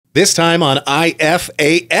This time on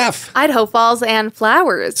IFAF. Idaho Falls and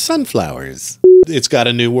flowers. Sunflowers. It's got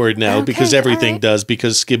a new word now because everything does,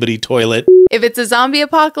 because skibbity toilet. If it's a zombie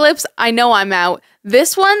apocalypse, I know I'm out.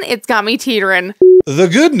 This one, it's got me teetering. The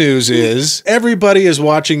good news is everybody is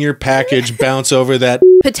watching your package bounce over that.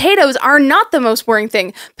 Potatoes are not the most boring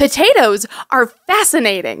thing. Potatoes are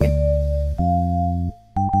fascinating.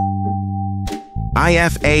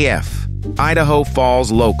 IFAF, Idaho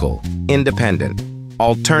Falls Local, Independent,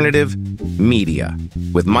 Alternative Media,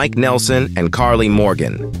 with Mike Nelson and Karley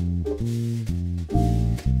Morgan.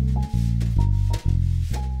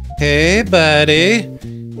 Hey, buddy.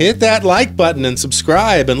 Hit that like button and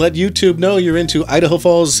subscribe and let YouTube know you're into Idaho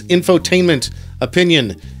Falls infotainment,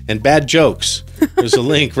 opinion, and bad jokes. There's a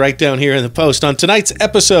link right down here in the post. On tonight's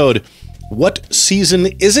episode, what season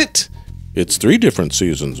is it? It's 3 different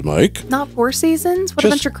seasons, Mike. Not 4 seasons? What a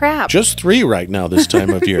bunch of crap. Just 3 right now this time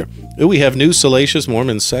of year. Ooh, we have new salacious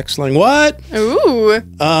Mormon sex slang. What? Ooh.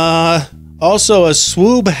 Also a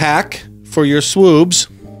Swoob hack for your swoobs.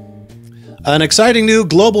 An exciting new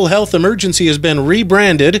global health emergency has been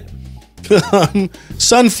rebranded.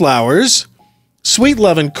 Sunflowers, sweet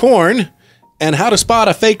lovin' corn, and how to spot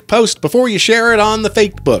a fake post before you share it on the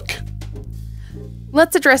fake book.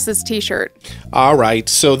 Let's address this t-shirt. All right,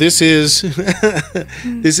 so this is,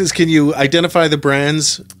 can you identify the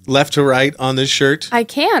brands left to right on this shirt? I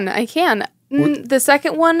can. The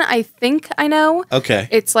second one, I think I know. Okay.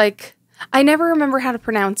 It's like, I never remember how to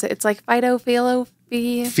pronounce it. It's like Fila,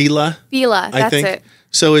 that's it.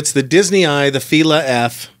 So it's the Disney I, the Fila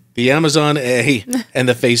F, the Amazon A, and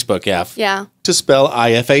the Facebook F. Yeah. To spell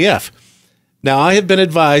IFAF. Now, I have been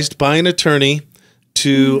advised by an attorney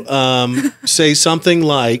to say something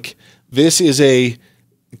like, this is a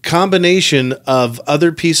combination of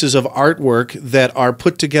other pieces of artwork that are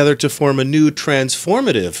put together to form a new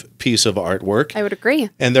transformative piece of artwork. I would agree.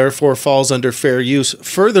 And therefore falls under fair use.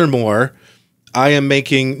 Furthermore, I am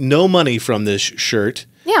making no money from this shirt.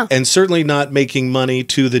 Yeah. And certainly not making money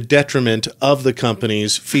to the detriment of the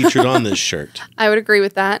companies featured on this shirt. I would agree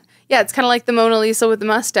with that. Yeah, it's kind of like the Mona Lisa with the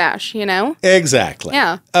mustache, you know? Exactly.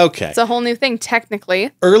 Yeah. Okay. It's a whole new thing,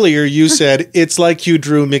 technically. Earlier, you said it's like you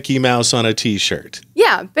drew Mickey Mouse on a t-shirt.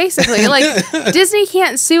 Yeah, basically. Like, Disney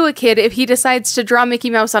can't sue a kid if he decides to draw Mickey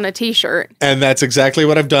Mouse on a t-shirt. And that's exactly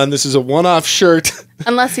what I've done. This is a one-off shirt.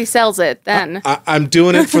 Unless he sells it, then. I'm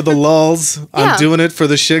doing it for the lulz. Yeah. I'm doing it for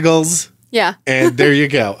the shiggles. Yeah. And there you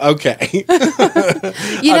go. Okay.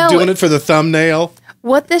 I'm doing it for the thumbnail.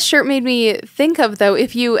 What this shirt made me think of, though,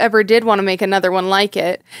 if you ever did want to make another one like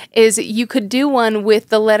it, is you could do one with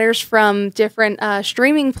the letters from different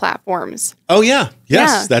streaming platforms. Oh, yeah.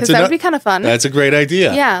 Yes. Yeah, that would be kind of fun. That's a great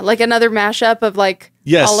idea. Yeah, like another mashup of, like,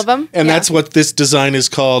 all of them. And that's what this design is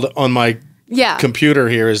called on my computer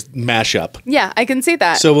here, is mashup. Yeah, I can see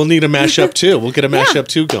that. So we'll need a mashup, too. We'll get a mashup,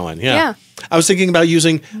 too, going. Yeah. I was thinking about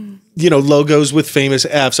using, logos with famous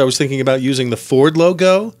Fs. I was thinking about using the Ford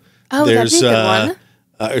logo. Oh, that'd be a good one.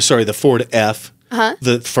 The Ford F,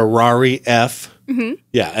 the Ferrari F. Mm-hmm.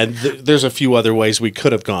 Yeah, and there's a few other ways we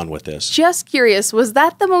could have gone with this. Just curious, was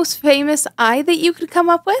that the most famous I that you could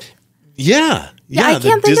come up with? Yeah, I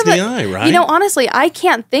can't think Disney of it. I, right? Honestly, I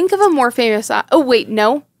can't think of a more famous I. Oh, wait,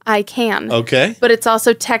 no, I can. Okay. But it's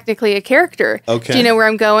also technically a character. Okay. Do you know where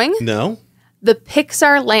I'm going? No. The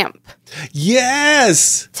Pixar lamp.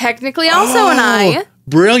 Yes! Technically also an I.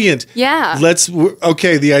 Brilliant. Yeah.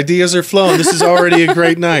 Okay, the ideas are flowing. This is already a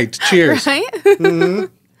great night. Cheers. Right?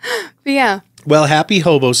 Mm-hmm. Yeah. Well, happy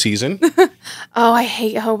Hobo season. Oh, I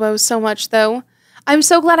hate hobos so much, though. I'm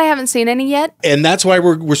so glad I haven't seen any yet. And that's why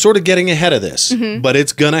we're sort of getting ahead of this. Mm-hmm. But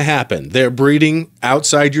it's going to happen. They're breeding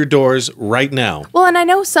outside your doors right now. Well, and I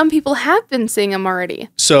know some people have been seeing them already.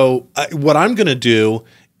 So what I'm going to do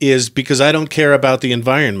is, because I don't care about the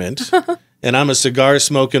environment... And I'm a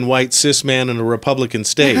cigar-smoking white cis man in a Republican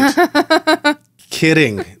state.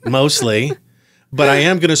 Kidding, mostly. But I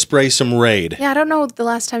am going to spray some Raid. Yeah, I don't know the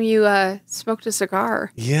last time you smoked a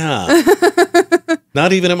cigar. Yeah.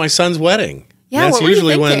 Not even at my son's wedding. Yeah, that's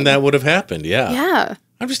usually when that would have happened, yeah. Yeah.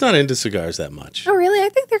 I'm just not into cigars that much. Oh, really? I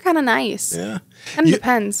think they're kind of nice. Yeah. Kind of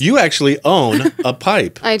depends. You actually own a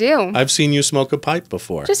pipe. I do. I've seen you smoke a pipe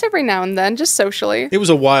before. Just every now and then, just socially. It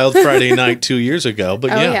was a wild Friday night 2 years ago,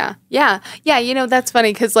 but yeah. Yeah, that's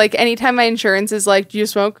funny, because, like, anytime my insurance is like, do you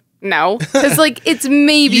smoke? No. Because, like, it's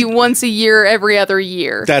maybe once a year, every other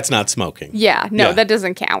year. That's not smoking. Yeah, no, that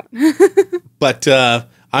doesn't count. But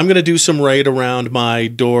I'm going to do some Raid around my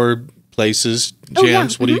door places,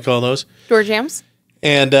 jams. What do you call those? Door jams.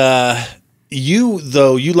 And You,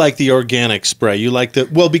 though, you like the organic spray. You like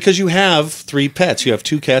because you have 3 pets. You have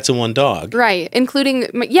 2 cats and 1 dog. Right. Including,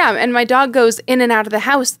 and my dog goes in and out of the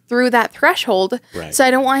house through that threshold. Right. So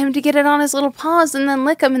I don't want him to get it on his little paws and then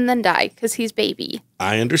lick him and then die because he's baby.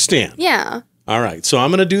 I understand. Yeah. All right. So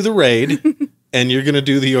I'm going to do the raid and you're going to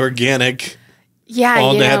do the organic. Yeah,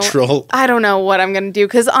 all natural. I don't know what I'm gonna do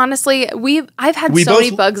because honestly, I've had so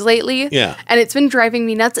many bugs lately. Yeah, and it's been driving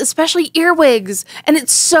me nuts, especially earwigs, and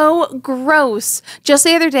it's so gross. Just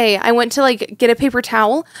the other day, I went to get a paper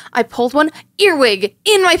towel. I pulled one earwig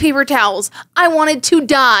in my paper towels. I wanted to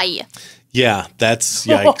die. Yeah, that's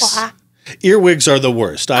yikes. Earwigs are the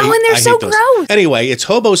worst. And they're so gross. Anyway, it's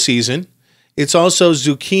hobo season. It's also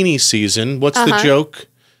zucchini season. What's the joke?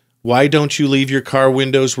 Why don't you leave your car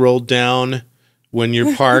windows rolled down when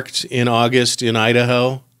you're parked in August in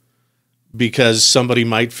Idaho? Because somebody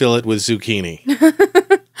might fill it with zucchini.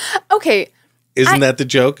 Okay. Isn't that the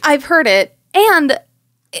joke? I've heard it. And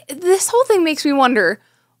this whole thing makes me wonder,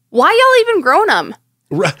 why y'all even grown them?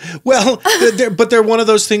 Right. Well, but they're one of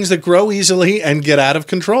those things that grow easily and get out of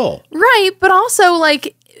control. Right. But also,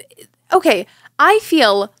 okay, I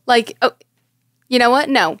feel like, you know what?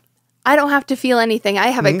 No, I don't have to feel anything. I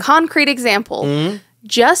have a concrete example.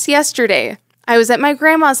 Just yesterday, I was at my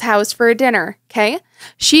grandma's house for a dinner, okay?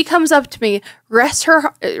 She comes up to me, rests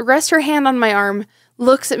her hand on my arm,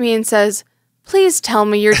 looks at me and says, "Please tell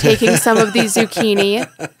me you're taking some of these zucchini."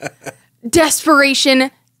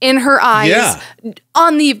 Desperation in her eyes,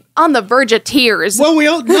 on the verge of tears.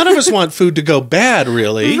 Well, none of us want food to go bad,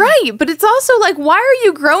 really. Right, but it's also why are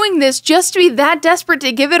you growing this just to be that desperate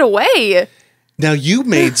to give it away? Now, you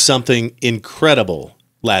made something incredible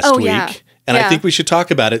last week. Yeah. And I think we should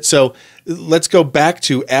talk about it. So let's go back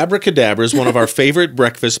to Abracadabra's, one of our favorite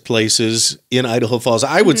breakfast places in Idaho Falls.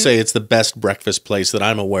 I would say it's the best breakfast place that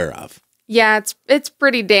I'm aware of. Yeah, it's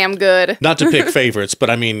pretty damn good. Not to pick favorites, but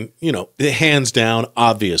I mean, hands down,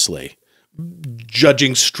 obviously.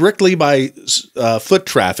 Judging strictly by foot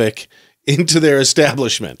traffic into their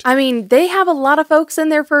establishment. I mean, they have a lot of folks in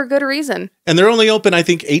there for a good reason. And they're only open, I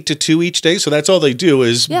think, 8 to 2 each day. So that's all they do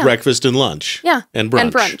is breakfast and lunch. Yeah. And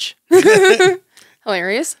brunch. And brunch.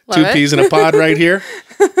 Hilarious. Love 2 it. peas in a pod right here.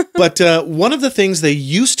 But one of the things they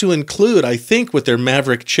used to include, I think, with their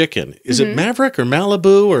Maverick chicken, is it Maverick or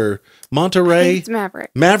Malibu or Monterey? I think it's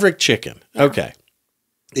Maverick. Maverick chicken. Yeah. Okay.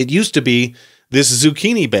 It used to be this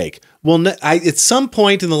zucchini bake. Well, at some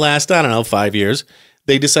point in the last, 5 years,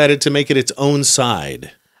 they decided to make it its own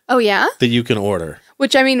side. Oh, yeah? That you can order.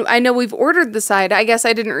 Which, I mean, I know we've ordered the side. I guess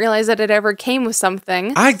I didn't realize that it ever came with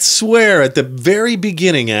something. I swear, at the very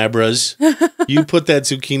beginning, Abras, you put that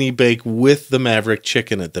zucchini bake with the Maverick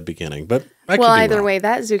chicken at the beginning. But I could be either wrong. way,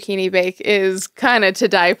 that zucchini bake is kind of to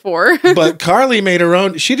die for. But Karley made her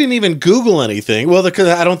own. She didn't even Google anything. Well, because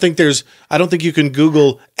I don't think you can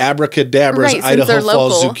Google Abracadabra's Idaho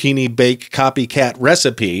Falls zucchini bake copycat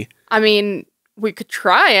recipe. I mean, we could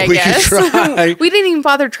try, I guess. We could try. We didn't even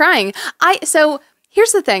bother trying. So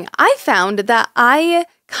here's the thing. I found that I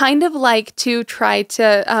kind of like to try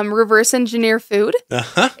to reverse engineer food.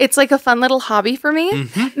 It's like a fun little hobby for me.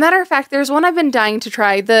 Matter of fact, there's one I've been dying to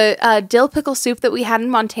try. The dill pickle soup that we had in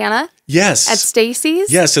Montana. Yes. At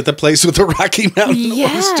Stacy's. Yes, at the place with the Rocky Mountain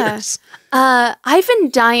oysters. I've been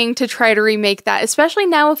dying to try to remake that, especially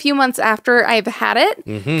now a few months after I've had it.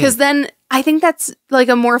 Because then I think that's like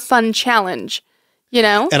a more fun challenge.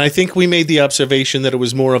 And I think we made the observation that it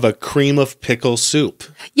was more of a cream of pickle soup.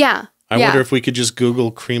 Yeah. I wonder if we could just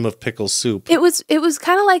Google cream of pickle soup. It was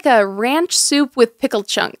kind of like a ranch soup with pickle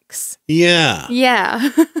chunks. Yeah. Yeah.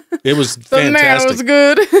 It was But fantastic. man, it was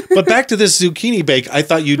good. But back to this zucchini bake, I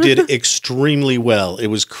thought you did extremely well. It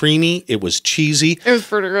was creamy. It was cheesy. It was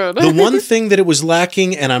pretty good. The one thing that it was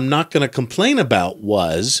lacking, and I'm not going to complain about,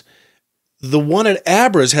 was the one at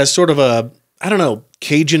Abra's has sort of a,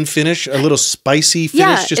 Cajun finish, a little spicy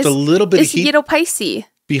finish, just a little bit of heat. It's Yiddo-Piscy.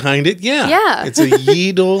 Behind it, yeah. Yeah. It's a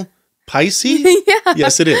Yiddo-Piscy? Yeah.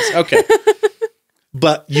 Yes, it is. Okay.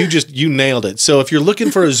 But you nailed it. So if you're looking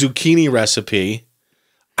for a zucchini recipe,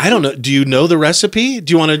 I don't know. Do you know the recipe?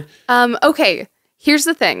 Do you want to? Okay. Here's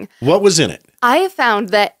the thing. What was in it? I have found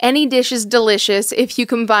that any dish is delicious if you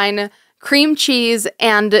combine cream cheese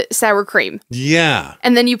and sour cream. Yeah.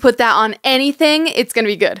 And then you put that on anything, it's going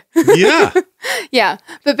to be good. Yeah. Yeah.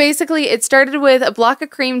 But basically, it started with a block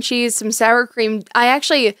of cream cheese, some sour cream.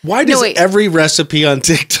 Why does every recipe on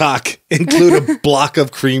TikTok include a block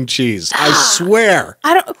of cream cheese? I swear.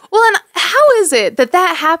 And how is it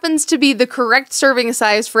that happens to be the correct serving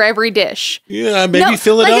size for every dish? Yeah, maybe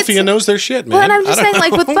Philadelphia knows their shit, man. Well, and I'm just saying,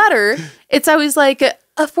 with butter, it's always like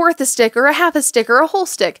a fourth a stick or a half a stick or a whole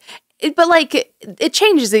stick. but like it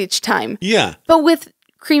changes each time. Yeah. But with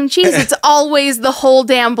cream cheese, it's always the whole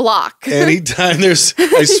damn block. Anytime there's,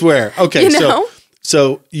 I swear. Okay, You know?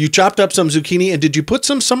 so you chopped up some zucchini, and did you put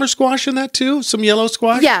some summer squash in that too? Some yellow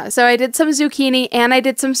squash? Yeah, so I did some zucchini and I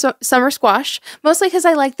did some summer squash, mostly because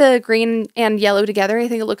I like the green and yellow together. I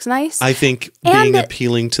think it looks nice. I think being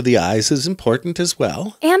appealing to the eyes is important as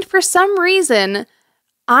well. And for some reason,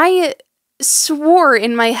 I swore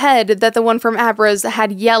in my head that the one from Abra's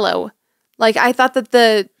had yellow. Like, I thought that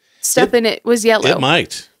the stuff in it was yellow. It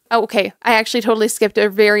might. Oh, okay. I actually totally skipped a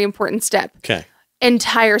very important step. Okay.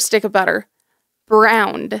 Entire stick of butter.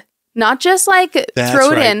 Browned. Not just like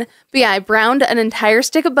throw it in, but yeah, I browned an entire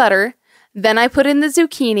stick of butter. Then I put in the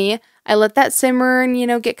zucchini. I let that simmer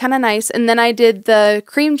and, get kind of nice. And then I did the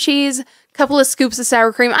cream cheese, couple of scoops of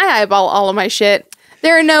sour cream. I eyeball all of my shit.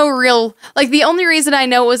 There are no real, like, the only reason I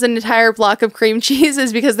know it was an entire block of cream cheese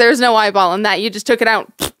is because there's no eyeball in that. You just took it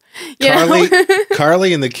out.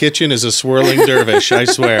 Karley in the kitchen is a swirling dervish, I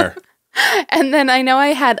swear. And then I know I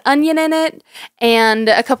had onion in it and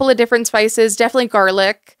a couple of different spices, definitely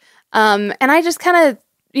garlic. And I just kind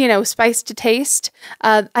of, spiced to taste.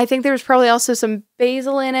 I think there was probably also some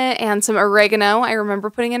basil in it and some oregano. I remember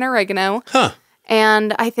putting in oregano. Huh.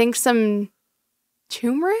 And I think some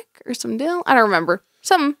turmeric or some dill. I don't remember.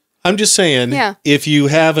 Something. I'm just saying, Yeah. If you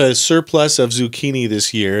have a surplus of zucchini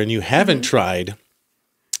this year and you haven't tried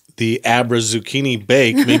the Abra zucchini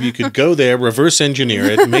bake, maybe you could go there, reverse engineer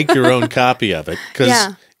it, make your own copy of it,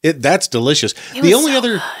 because that's delicious. The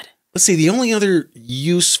only other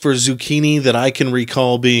use for zucchini that I can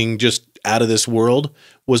recall being just out of this world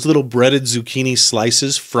was little breaded zucchini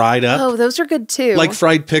slices fried up. Oh, those are good too. Like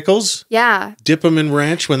fried pickles. Yeah. Dip them in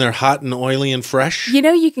ranch when they're hot and oily and fresh.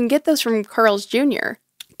 You can get those from Carl's Jr.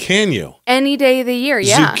 Can you? Any day of the year,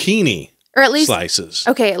 yeah. Zucchini or at least slices.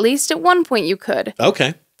 Okay, at least at one point you could.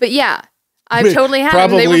 Okay. But yeah, I've totally had them.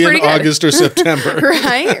 Probably They were pretty in good. August or September.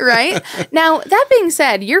 Right. Now, that being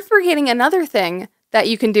said, you're forgetting another thing that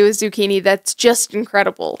you can do with zucchini that's just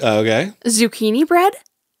incredible. Okay. Zucchini bread?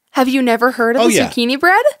 Have you never heard of zucchini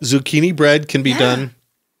bread? Zucchini bread can be done.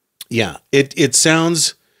 Yeah. It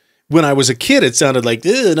sounds, when I was a kid, it sounded like,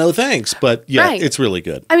 no thanks. But yeah, It's really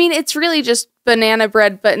good. I mean, it's really just banana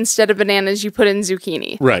bread, but instead of bananas, you put in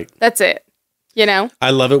zucchini. Right. That's it.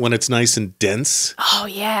 I love it when it's nice and dense. Oh,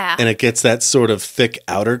 yeah. And it gets that sort of thick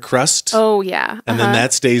outer crust. Oh, yeah. And then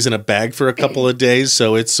that stays in a bag for a couple of days.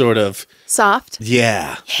 So it's sort of soft.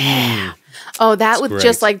 Yeah. Oh, that with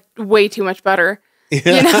just like way too much butter.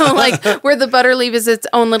 Like where the butter leaves its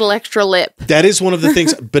own little extra lip. That is one of the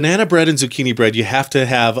things. Banana bread and zucchini bread, you have to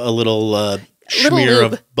have a little smear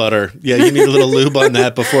of butter. Yeah, you need a little lube on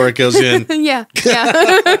that before it goes in. Yeah.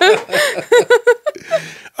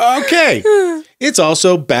 Okay. It's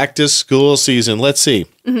also back to school season. Let's see.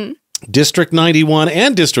 District 91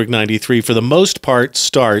 and District 93, for the most part,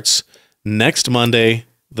 starts next Monday,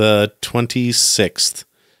 the 26th.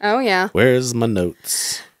 Oh, yeah. Where's my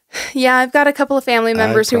notes? Yeah, I've got a couple of family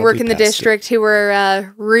members who work in the district who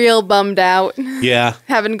were real bummed out. Yeah.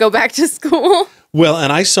 Having to go back to school. Well,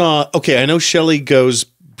 and I saw, I know Shelly,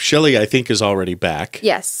 I think, is already back.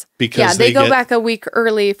 Yes. Because they go back a week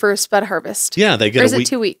early for Spud Harvest. Yeah, they get or is it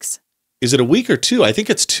 2 weeks? Is it a week or 2? I think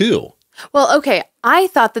it's 2. Well, okay. I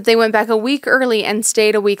thought that they went back a week early and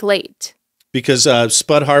stayed a week late. Because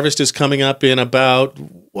Spud Harvest is coming up in about,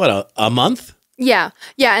 a month? Yeah.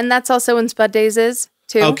 Yeah, and that's also when Spud Days is,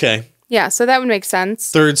 too. Okay. Yeah, so that would make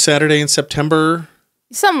sense. Third Saturday in September?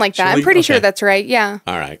 Something like that. I'm pretty sure that's right. Yeah.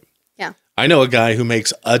 All right. Yeah. I know a guy who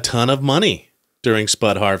makes a ton of money during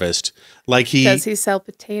Spud Harvest. Does he sell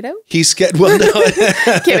potatoes? Well, no.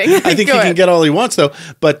 Kidding. I think he can get all he wants, though.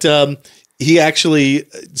 But he actually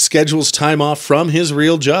schedules time off from his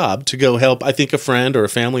real job to go help, I think, a friend or a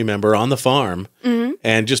family member on the farm,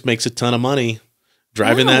 and just makes a ton of money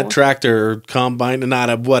driving that tractor or combine,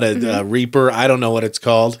 a reaper. I don't know what it's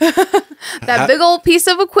called. That big old piece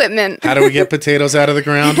of equipment. How do we get potatoes out of the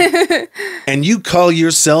ground? And you call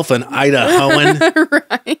yourself an Idahoan?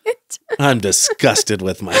 Right. I'm disgusted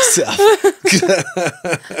with myself.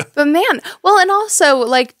 But man, well, and also,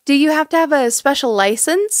 do you have to have a special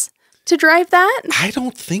license to drive that? I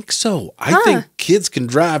don't think so. I think kids can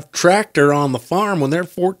drive tractor on the farm when they're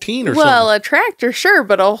 14 or something. Well, a tractor, sure,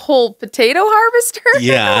 but a whole potato harvester?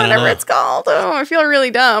 Yeah. Whatever it's called. Oh, I feel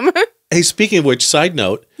really dumb. Hey, speaking of which, side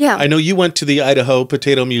note, Yeah. I know you went to the Idaho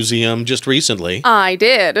Potato Museum just recently. I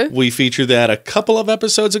did. We featured that a couple of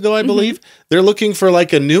episodes ago, Mm-hmm. I believe. They're looking for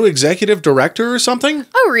like a new executive director or something.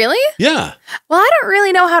 Oh, really? Yeah. Well, I don't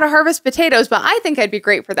really know how to harvest potatoes, but I think I'd be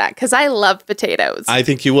great for that because I love potatoes. I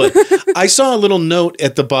think you would. I saw a little note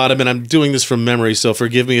at the bottom, and I'm doing this from memory, so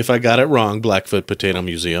forgive me if I got it wrong, Blackfoot Potato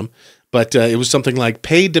Museum. But it was something like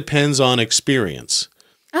pay depends on experience.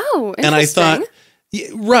 Oh, interesting. And I thought,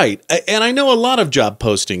 right. And I know a lot of job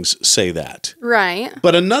postings say that. Right.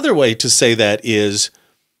 But another way to say that is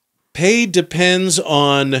pay depends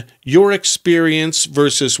on your experience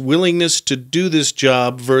versus willingness to do this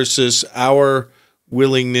job versus our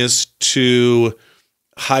willingness to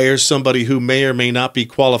hire somebody who may or may not be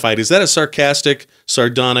qualified. Is that a sarcastic,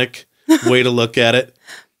 sardonic way to look at it?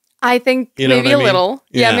 I think You know maybe what I a mean? little.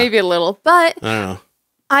 Yeah. Yeah, maybe a little. But I don't know.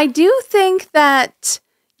 I do think that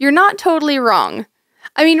you're not totally wrong.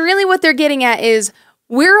 I mean, really what they're getting at is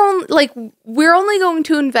we're only going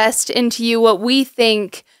to invest into you what we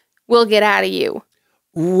think we'll get out of you.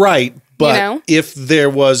 Right. But know? if there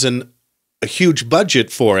was a huge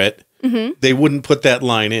budget for it, they wouldn't put that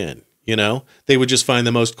line in, you know? They would just find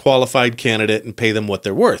the most qualified candidate and pay them what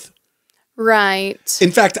they're worth. Right.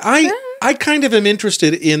 In fact, I kind of am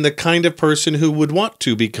interested in the kind of person who would want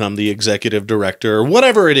to become the executive director or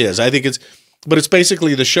whatever it is. I think it's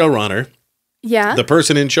basically the showrunner, Yeah. the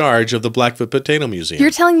person in charge of the Blackfoot Potato Museum. You're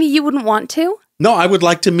telling me you wouldn't want to? No, I would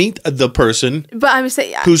like to meet the person But I'm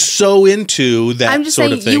saying who's so into that I'm just sort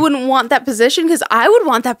saying of thing. you wouldn't want that position because I would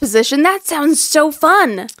want that position. That sounds so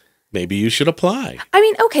fun. Maybe you should apply. I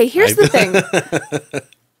mean, okay, here's the thing.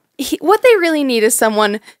 What they really need is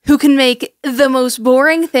someone who can make the most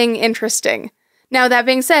boring thing interesting. Now, that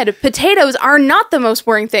being said, potatoes are not the most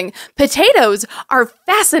boring thing. Potatoes are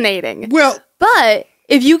fascinating. Well, But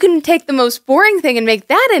if you can take the most boring thing and make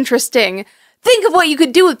that interesting, think of what you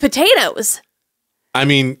could do with potatoes. I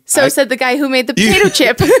mean, So said the guy who made the potato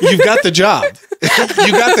chip. you've got the job.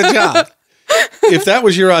 You got the job. If that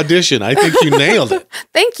was your audition, I think you nailed it.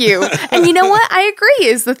 Thank you. And you know what? I agree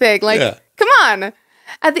is the thing. Like, Yeah. come on.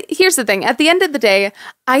 Here's the thing. At the end of the day,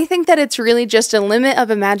 I think that it's really just a limit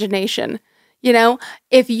of imagination. You know,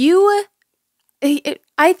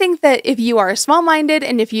 I think that if you are small-minded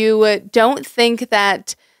and if you don't think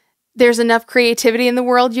that there's enough creativity in the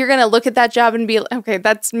world, you're going to look at that job and be like, okay,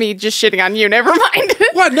 that's me just shitting on you. Never mind.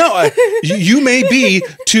 What? No, you may be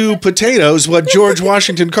to potatoes what George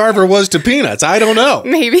Washington Carver was to peanuts. I don't know.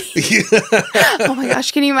 Maybe. Oh my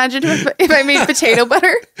gosh. Can you imagine if I made potato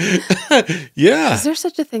butter? Yeah. Is there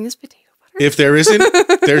such a thing as potato butter? If there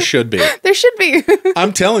isn't, there should be. There should be.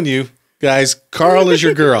 I'm telling you, guys, Carl is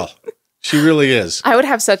your girl. She really is. I would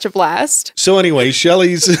have such a blast. So anyway,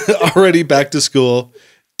 Shelly's already back to school.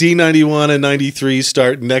 D91 and 93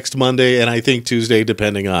 start next Monday, and I think Tuesday,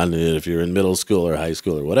 depending on if you're in middle school or high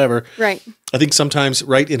school or whatever. Right. I think sometimes,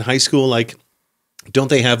 right, in high school, like, don't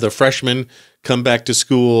they have the freshmen come back to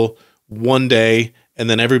school one day and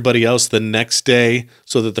then everybody else the next day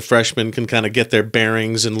so that the freshmen can kind of get their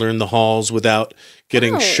bearings and learn the halls without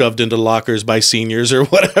getting shoved into lockers by seniors or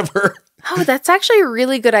whatever? Oh, that's actually a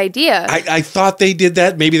really good idea. I thought they did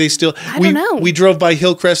that. Maybe they still. I don't know. We drove by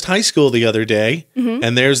Hillcrest High School the other day,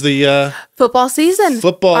 and there's the Football season.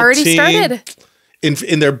 football already team started.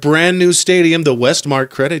 in their brand new stadium, the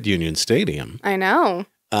Westmark Credit Union Stadium, I know.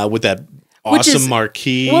 with that Which awesome is-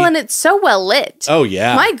 marquee. Well, and it's so well lit. Oh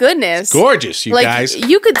yeah, My goodness. gorgeous, you like, guys.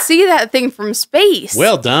 You could see that thing from space.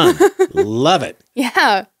 Well done, love it.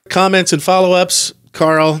 Yeah. Comments and follow-ups,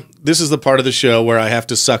 Carl. This is the part of the show where I have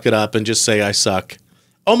to suck it up and just say I suck.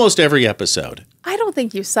 Almost every episode. I don't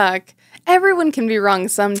think you suck. Everyone can be wrong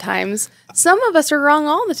sometimes. Some of us are wrong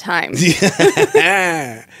all the time.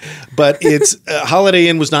 But it's Holiday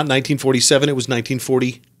Inn was not 1947, it was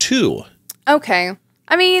 1942. Okay.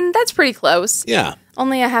 I mean, that's pretty close. Yeah.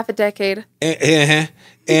 Only a half a decade.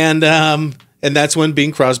 And that's when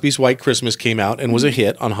Bing Crosby's White Christmas came out and was a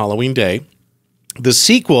hit on Halloween Day. The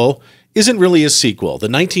sequel isn't really a sequel. The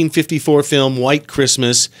 1954 film White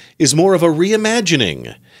Christmas is more of a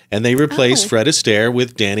reimagining, and they replaced Fred Astaire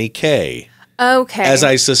with Danny Kaye. Okay. As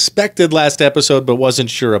I suspected last episode but wasn't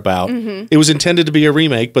sure about, it was intended to be a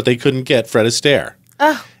remake, but they couldn't get Fred Astaire.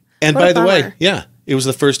 Oh, And what a by the way, bummer. yeah, it was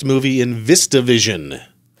the first movie in VistaVision.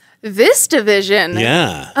 VistaVision.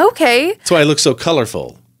 Yeah. Okay. That's why I look so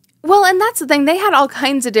colorful. Well, and that's the thing. They had all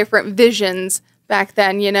kinds of different visions back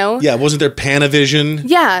then, you know? Yeah, wasn't there Panavision?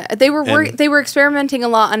 Yeah, they were And- they were experimenting a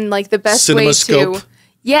lot on like the best way CinemaScope. to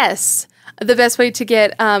yes, the best way to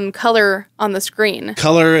get color on the screen.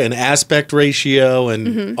 Color and aspect ratio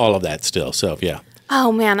and all of that still. So, yeah.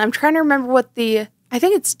 Oh man, I'm trying to remember what the I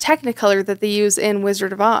think it's Technicolor that they use in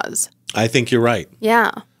Wizard of Oz. I think you're right.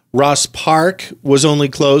 Yeah. Ross Park was only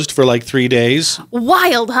closed for like 3 days.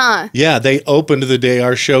 Wild, huh? Yeah, they opened the day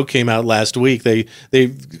our show came out last week. They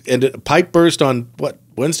ended a pipe burst on what,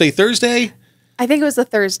 Wednesday, Thursday? I think it was a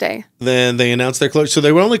Thursday. Then they announced their closure. So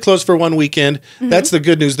they were only closed for one weekend. That's the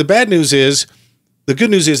good news. The bad news is, the good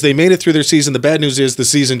news is they made it through their season. The bad news is the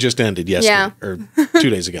season just ended yesterday or 2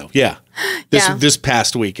 days ago. Yeah. This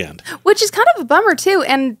past weekend. Which is kind of a bummer too,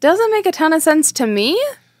 and doesn't make a ton of sense to me.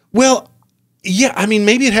 Well, yeah, I mean,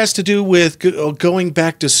 maybe it has to do with going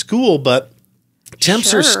back to school, but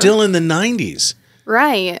temps are still in the 90s.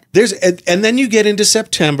 Right. And then you get into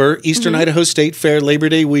September, Eastern Idaho State Fair, Labor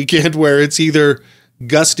Day weekend, where it's either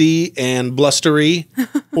gusty and blustery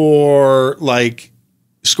or like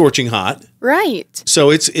scorching hot. Right.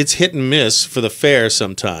 So it's hit and miss for the fair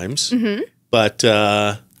sometimes. But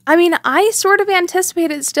I mean, I sort of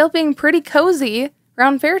anticipate it still being pretty cozy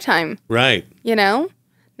around fair time. right. You know?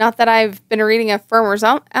 Not that I've been reading a Farmer's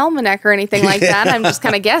Almanac or anything like that. I'm just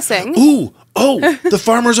kind of guessing. The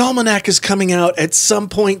Farmer's Almanac is coming out at some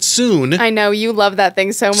point soon. I know, you love that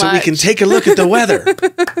thing so much. So we can take a look at the weather.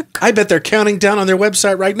 I bet they're counting down on their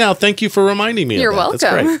website right now. Thank you for reminding me You're of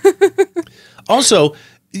that. welcome. That's great. Also,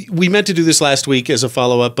 we meant to do this last week as a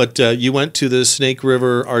follow-up, but you went to the Snake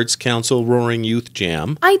River Arts Council Roaring Youth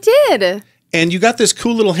Jam. I did. And you got this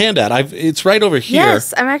cool little handout. It's right over here.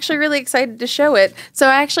 Yes, I'm actually really excited to show it. So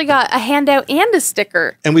I actually got a handout and a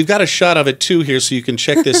sticker. And we've got a shot of it too here, so you can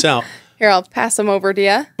check this out. Here, I'll pass them over to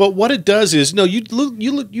you. But what it does is, you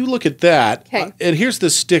look at that, and here's the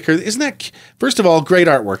sticker. Isn't that, first of all, great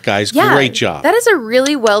artwork, guys. Yeah, Great job. That is a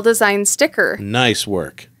really well-designed sticker. Nice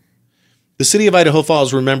work. The city of Idaho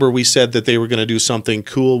Falls, remember we said that they were going to do something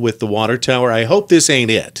cool with the water tower. I hope this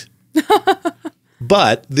ain't it.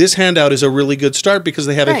 But this handout is a really good start because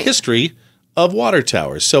they have a history of water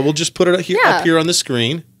towers. So we'll just put it up here on the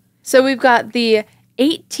screen. So we've got the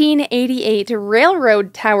 1888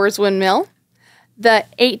 Railroad Towers windmill, the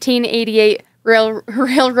 1888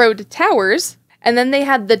 Railroad Towers, and then they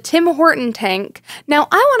had the Tim Horton tank. Now,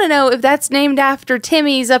 I want to know if that's named after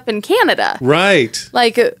Timmy's up in Canada. Right.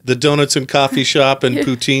 Like the donuts and coffee shop and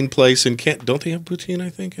poutine place in Canada. Don't they have poutine, I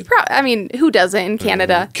think? I mean, who doesn't in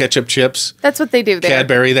Canada? Ketchup chips. That's what they do there.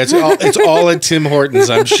 Cadbury. It's all at Tim Hortons,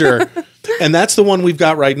 I'm sure. And that's the one we've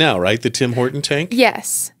got right now, right? The Tim Horton tank?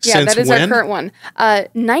 Yes. Yeah, Since that is when? our current one.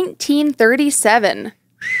 1937.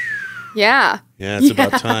 Yeah. Yeah, it's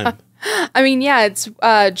about time. I mean, yeah, it's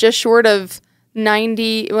just short of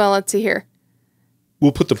 90. Well, let's see here.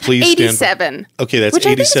 We'll put the please 87. Okay, that's Which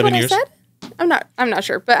 87 I years. think is what I said. I'm not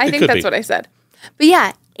sure, but I think could that's be. what I said. But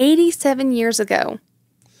yeah, 87 years ago.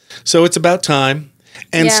 So it's about time.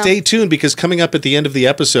 And Yeah. stay tuned because coming up at the end of the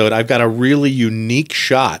episode, I've got a really unique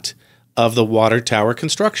shot of the water tower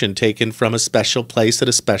construction taken from a special place at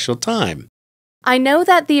a special time. I know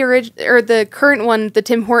that the current one, the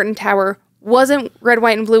Tim Horton Tower, wasn't red,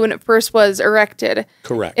 white, and blue when it first was erected.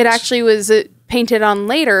 Correct. It actually was painted on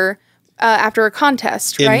later after a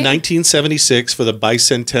contest, In right? 1976 for the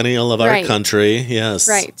bicentennial of our Right. country. Yes.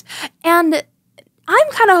 Right. And I'm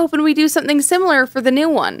kind of hoping we do something similar for the new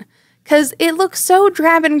one. Because it looks so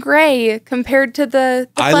drab and gray compared to the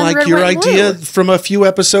I fun like red, your white, and idea blue. from a few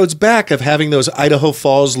episodes back of having those Idaho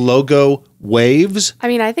Falls logo waves I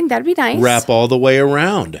mean, I think that'd be nice. wrap all the way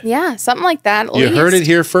around. Yeah, something like that. At You least. heard it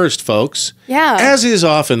here first, folks. Yeah. As is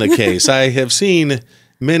often the case, I have seen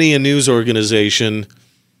many a news organization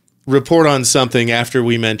report on something after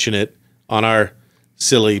we mention it on our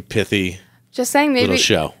silly, pithy Just saying, little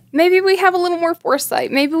show. maybe we have a little more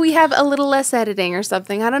foresight. Maybe we have a little less editing or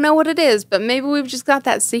something. I don't know what it is, but maybe we've just got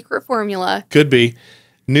that secret formula. Could be.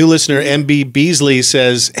 New listener MB Beasley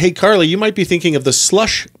says, "Hey, Karley, you might be thinking of the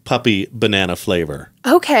slush puppy banana flavor."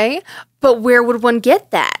 Okay, but where would one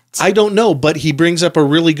get that? I don't know, but he brings up a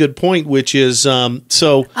really good point, which is,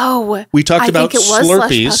 Oh, we talked I about think it was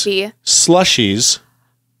Slurpees, Slush Puppy. slushies.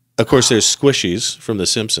 Of course, there's squishies from The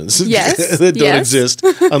Simpsons Yes, that don't yes. exist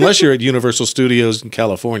unless you're at Universal Studios in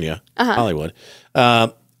California, Hollywood,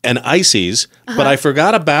 and ices. But I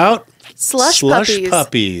forgot about Slush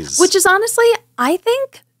puppies. Which is honestly, I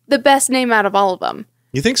think, the best name out of all of them.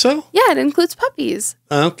 You think so? Yeah, it includes puppies.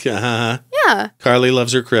 Okay. Yeah. Karley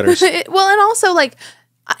loves her critters. Well, and also,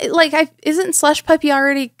 isn't slush puppy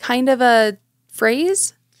already kind of a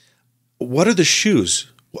phrase? What are the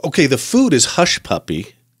shoes? Okay, the food is hush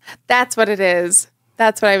puppy. That's what it is.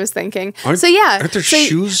 That's what I was thinking. Aren't there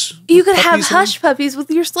shoes? You could have puppies hush puppies with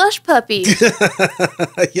your slush puppy.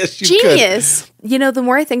 Yes, you Genius. You know, the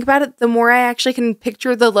more I think about it, the more I actually can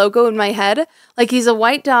picture the logo in my head. Like he's a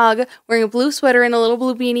white dog wearing a blue sweater and a little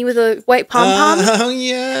blue beanie with a white pom-pom. Oh,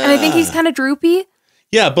 yeah. And I think he's kind of droopy.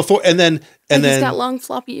 Yeah, and then he's got long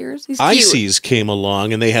floppy ears. He's cute. Ices came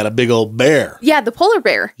along and they had a big old bear. Yeah, the polar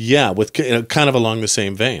bear. Yeah, with kind of along the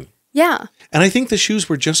same vein. Yeah. And I think the shoes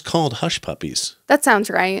were just called hush puppies. That sounds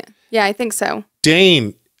right. Yeah, I think so.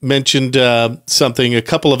 Dane mentioned something a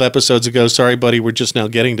couple of episodes ago. Sorry, buddy, we're just now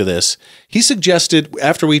getting to this. He suggested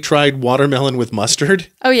after we tried watermelon with mustard.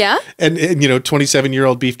 Oh, yeah? And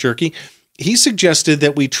 27-year-old beef jerky, he suggested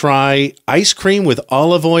that we try ice cream with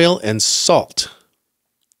olive oil and salt.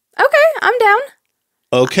 Okay, I'm down.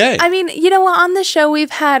 Okay. I mean, you know what? On the show,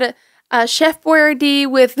 we've had Chef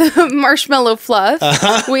Boyardee with marshmallow fluff.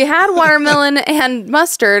 We had watermelon and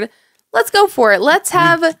mustard. Let's go for it. Let's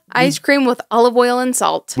have ice cream with olive oil and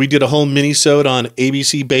salt. We did a whole mini-sode on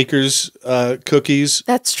ABC Baker's cookies.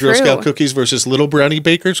 That's true. Girl Scout cookies versus Little Brownie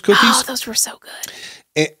Baker's cookies. Oh, those were so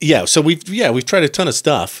good. Yeah, so we've tried a ton of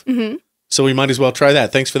stuff. Mm-hmm. So we might as well try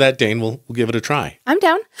that. Thanks for that, Dane. We'll give it a try. I'm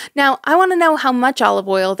down. Now, I want to know how much olive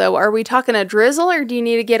oil, though. Are we talking a drizzle, or do you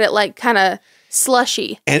need to get it like kind of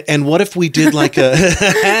slushy? And what if we did like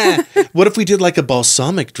a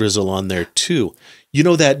balsamic drizzle on there too? You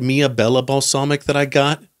know that Mia Bella balsamic that I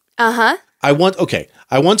got? Uh-huh. I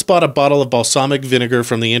once bought a bottle of balsamic vinegar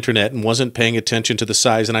from the internet and wasn't paying attention to the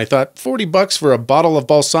size, and I thought $40 for a bottle of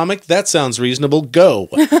balsamic, that sounds reasonable. Go.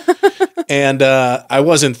 And I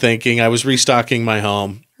wasn't thinking. I was restocking my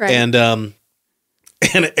home. Right. And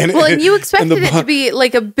you expected it to be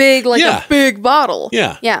like a big bottle.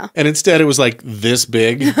 Yeah. Yeah. And instead it was like this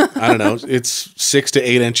big. I don't know. It's 6 to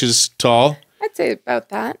 8 inches tall. I'd say about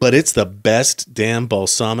that. But it's the best damn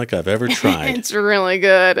balsamic I've ever tried. It's really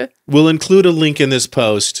good. We'll include a link in this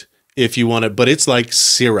post if you want it, but it's like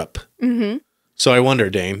syrup. Mm-hmm. So I wonder,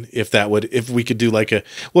 Dane, if we could do like if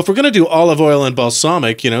we're going to do olive oil and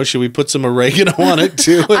balsamic, should we put some oregano on it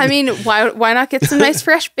too? I mean, why not get some nice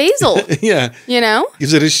fresh basil? Yeah.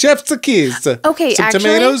 Is it a chef's kiss? Okay, some actually,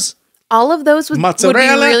 tomatoes? All of those would be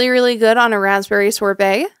really, really good on a raspberry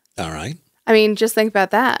sorbet. All right. I mean, just think about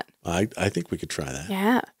that. I think we could try that.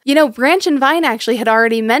 Yeah. Branch and Vine actually had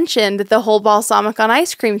already mentioned the whole balsamic on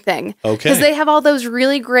ice cream thing. Okay. Because they have all those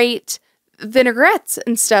really great vinaigrettes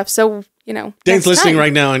and stuff. So, Dane's listening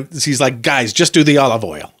right now and he's like, guys, just do the olive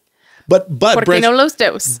oil. But Branch, no los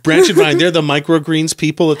dos. Branch and Vine, they're the microgreens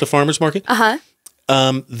people at the farmer's market. Uh-huh.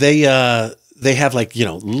 They have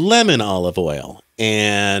lemon olive oil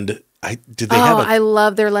and I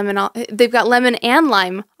love their lemon. They've got lemon and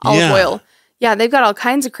lime olive oil. Yeah, they've got all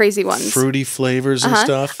kinds of crazy ones. Fruity flavors and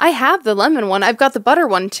stuff. I have the lemon one. I've got the butter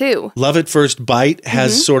one too. Love at First Bite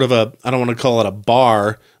has sort of I don't want to call it a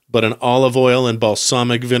bar, but an olive oil and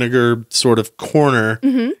balsamic vinegar sort of corner.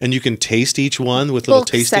 Mm-hmm. And you can taste each one with little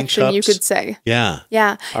tasting cups. You could say. Yeah.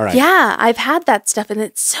 Yeah. All right. Yeah, I've had that stuff and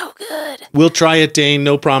it's so good. We'll try it, Dane.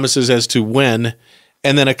 No promises as to when.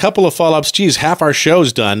 And then a couple of follow-ups. Geez, half our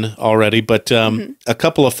show's done already, but a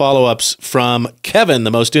couple of follow-ups from Kevin,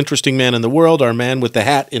 the most interesting man in the world, our man with the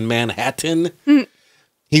hat in Manhattan. Mm.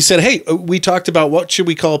 He said, hey, we talked about what should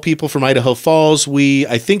we call people from Idaho Falls. We,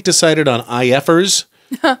 I think, decided on IFers.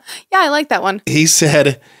 Yeah, I like that one. He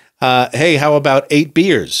said, hey, how about 8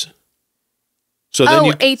 beers? So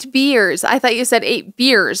then 8 beers. I thought you said 8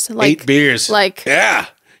 beers. Like 8 beers. Like Yeah,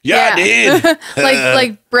 I did.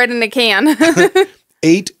 like bread in a can.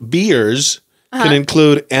 8 beers can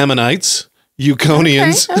include Ammonites,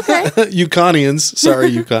 Yukonians, Yukonians, sorry,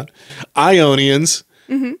 Yukon, Ionians,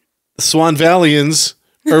 Swan Vallians,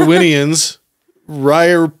 Irwinians,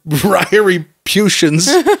 Ryeriputians,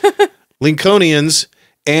 Lincolnians,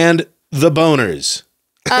 and the Boners.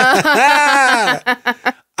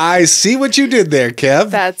 I see what you did there, Kev.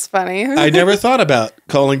 That's funny. I never thought about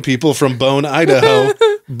calling people from Bone, Idaho,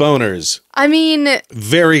 boners. I mean...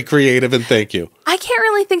 Very creative, and thank you. I can't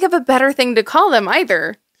really think of a better thing to call them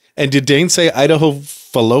either. And did Dane say Idaho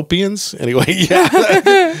Fallopians? Anyway,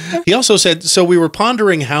 yeah. He also said, so we were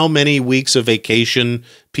pondering how many weeks of vacation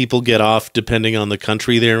people get off depending on the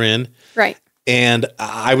country they're in. Right. And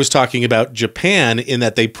I was talking about Japan in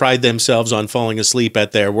that they pride themselves on falling asleep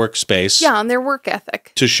at their workspace. Yeah, on their work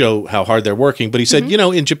ethic. To show how hard they're working. But he said,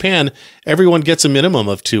 in Japan, everyone gets a minimum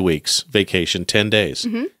of 2 weeks vacation, 10 days,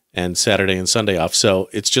 and Saturday and Sunday off. So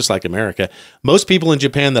it's just like America. Most people in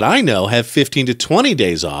Japan that I know have 15 to 20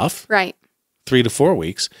 days off. Right. 3 to 4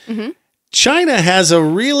 weeks. China has a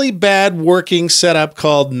really bad working setup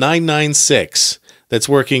called 996. that's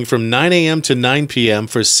working from 9 a.m. to 9 p.m.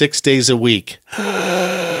 for 6 days a week.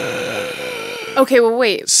 Okay, well,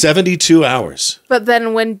 wait. 72 hours. But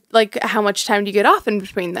then when, like, how much time do you get off in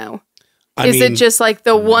between, though? I Is mean, it just like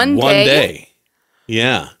the one day? 1 day.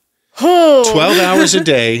 Yeah. Oh. 12 hours a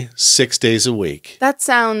day, 6 days a week. That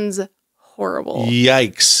sounds horrible.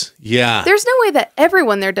 Yikes. Yeah. There's no way that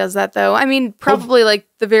everyone there does that, though. I mean, probably like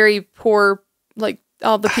the very poor, like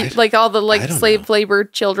all the people, like all the like slave labor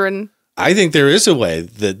children. I think there is a way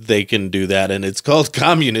that they can do that, and it's called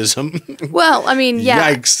communism. Well, I mean,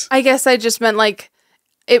 yeah. Yikes. I guess I just meant like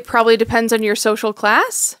it probably depends on your social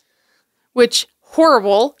class, which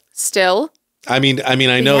horrible still. I mean,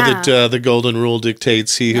 I know that the golden rule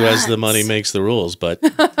dictates he who has the money makes the rules, but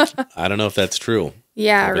I don't know if that's true.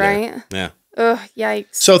 Yeah, right. Yeah. Ugh,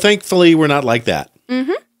 yikes. So thankfully, we're not like that.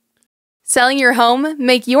 Mm-hmm. Selling your home?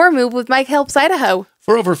 Make your move with Mike Helps Idaho.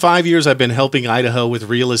 For over 5 years, I've been helping Idaho with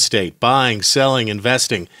real estate, buying, selling,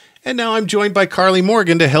 investing. And now I'm joined by Karley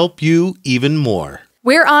Morgan to help you even more.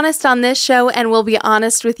 We're honest on this show, and we'll be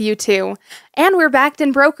honest with you too. And we're backed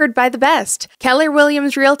and brokered by the best, Keller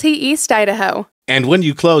Williams Realty East Idaho. And when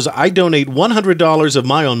you close, I donate $100 of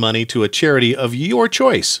my own money to a charity of your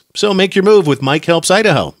choice. So make your move with Mike Helps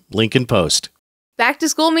Idaho. Link in post. Back to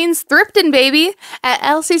school means thrifting, baby, at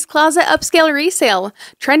Elsie's Closet Upscale Resale.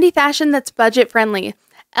 Trendy fashion that's budget friendly.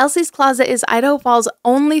 Elsie's Closet is Idaho Falls'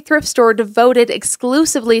 only thrift store devoted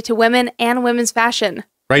exclusively to women and women's fashion.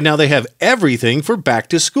 Right now they have everything for back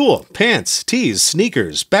to school. Pants, tees,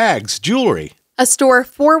 sneakers, bags, jewelry. A store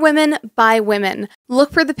for women by women.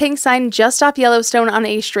 Look for the pink sign just off Yellowstone on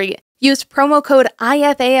A Street. Use promo code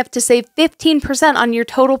IFAF to save 15% on your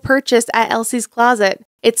total purchase at Elsie's Closet.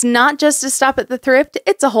 It's not just a stop at the thrift,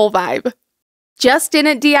 it's a whole vibe. Just in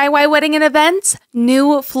at DIY Wedding and Events,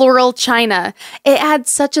 new floral china. It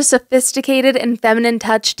adds such a sophisticated and feminine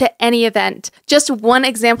touch to any event. Just one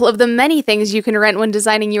example of the many things you can rent when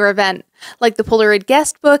designing your event, like the Polaroid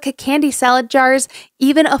guest book, candy salad jars,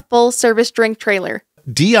 even a full-service drink trailer.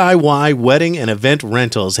 DIY Wedding and Event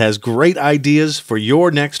Rentals has great ideas for your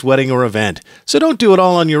next wedding or event. So don't do it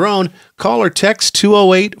all on your own. Call or text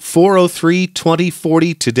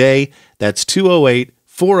 208-403-2040 today. That's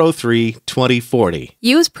 208-403-2040.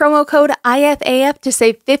 Use promo code IFAF to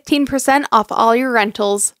save 15% off all your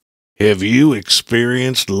rentals. Have you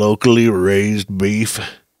experienced locally raised beef?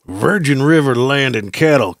 Virgin River Land and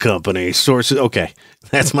Cattle Company sources... Okay,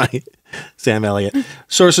 that's my... Sam Elliott.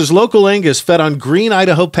 Sources local Angus fed on green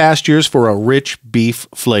Idaho pastures for a rich beef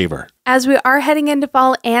flavor. As we are heading into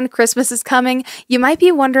fall and Christmas is coming, you might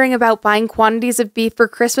be wondering about buying quantities of beef for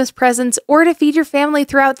Christmas presents or to feed your family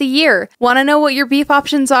throughout the year. Want to know what your beef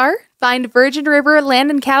options are? Find Virgin River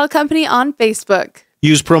Land and Cattle Company on Facebook.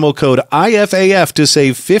 Use promo code IFAF to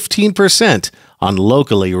save 15% on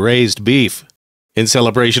locally raised beef. In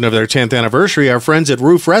celebration of their 10th anniversary, our friends at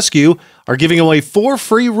Roof Rescue are giving away 4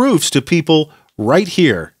 free roofs to people right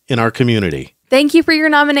here in our community. Thank you for your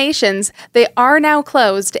nominations. They are now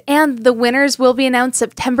closed, and the winners will be announced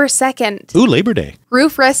September 2nd. Ooh, Labor Day.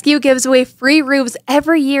 Roof Rescue gives away free roofs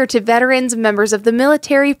every year to veterans, members of the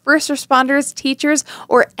military, first responders, teachers,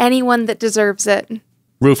 or anyone that deserves it.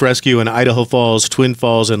 Roof Rescue in Idaho Falls, Twin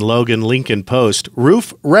Falls, and Logan, Lincoln Post.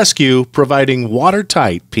 Roof Rescue providing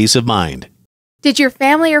watertight peace of mind. Did your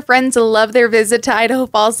family or friends love their visit to Idaho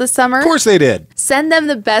Falls this summer? Of course they did. Send them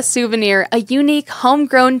the best souvenir, a unique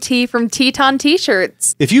homegrown tee from Teton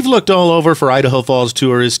T-shirts. If you've looked all over for Idaho Falls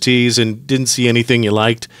tourist tees and didn't see anything you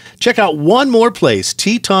liked, check out one more place,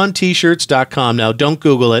 TetonT-shirts.com. Now, don't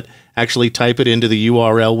Google it. Actually, type it into the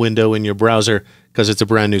URL window in your browser because it's a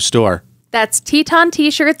brand new store. That's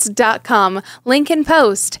TetonT-shirts.com, link in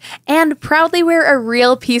post, and proudly wear a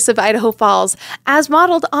real piece of Idaho Falls, as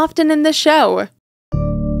modeled often in the show.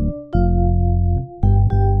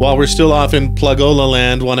 While we're still off in Plugola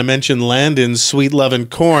land, want to mention Landon's Sweet Lovin'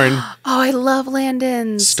 Corn. Oh, I love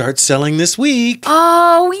Landon's. Start selling this week.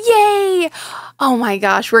 Oh, yay! Oh my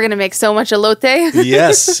gosh, we're going to make so much elote.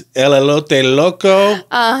 Yes, el elote loco.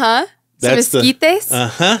 Uh-huh. That's Some esquites.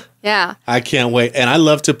 Uh-huh. Yeah. I can't wait. And I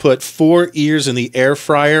love to put 4 ears in the air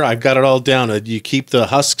fryer. I've got it all down. You keep the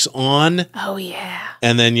husks on. Oh, yeah.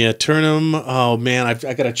 And then you turn them. Oh, man, I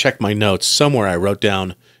got to check my notes. Somewhere I wrote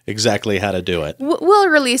down exactly how to do it. We'll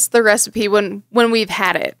release the recipe when we've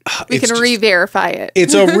had it. We can re-verify it.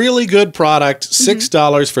 It's a really good product.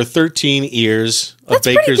 $6 for 13 ears. That's a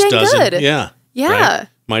baker's pretty dang dozen. good. Yeah. Yeah. Right?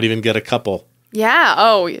 Might even get a couple. Yeah.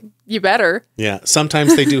 Oh, you better. Yeah.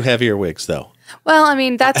 Sometimes they do have earwigs, though. Well, I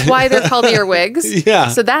mean, that's why they're called earwigs. Yeah.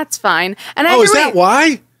 So that's fine. And Oh, is that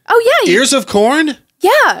why? Oh, yeah. Ears of corn?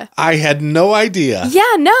 Yeah. I had no idea.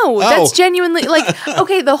 Yeah, no. That's genuinely, like,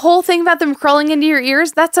 okay, the whole thing about them crawling into your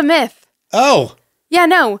ears, that's a myth. Oh. Yeah,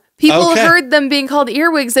 no. People heard them being called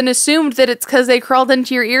earwigs and assumed that it's because they crawled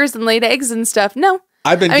into your ears and laid eggs and stuff. No.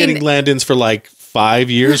 I've been getting land-ins for like 5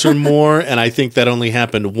 years or more, and I think that only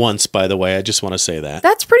happened once, by the way. I just want to say that.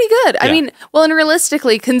 That's pretty good. Yeah. I mean, well, and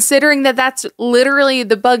realistically, considering that that's literally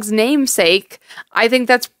the bug's namesake, I think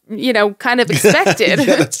that's, kind of expected.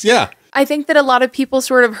 Yeah. I think that a lot of people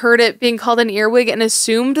sort of heard it being called an earwig and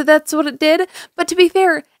assumed that's what it did. But to be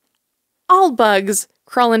fair, all bugs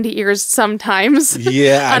crawl into ears sometimes.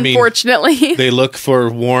 Yeah, unfortunately. They look for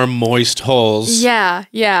warm, moist holes. Yeah.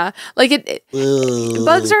 Like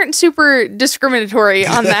bugs aren't super discriminatory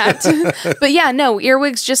on that. But yeah, no,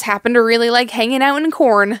 earwigs just happen to really like hanging out in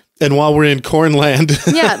corn. And while we're in cornland.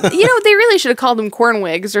 Yeah, they really should have called them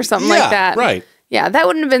cornwigs or something like that. Right. Yeah, that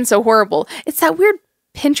wouldn't have been so horrible. It's that weird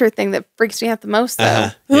pincher thing that freaks me out the most, though.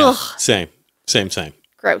 Yeah. Same.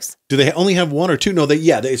 Gross. Do they only have one or two? No,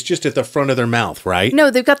 it's just at the front of their mouth, right?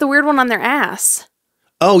 No, they've got the weird one on their ass.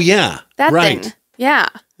 Oh, yeah. That right. thing. Yeah.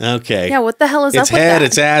 Okay. Yeah, what the hell is up with that? It's head,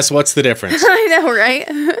 it's ass. What's the difference? I know,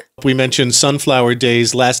 right? We mentioned sunflower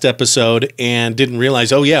days last episode and didn't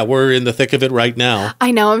realize, we're in the thick of it right now.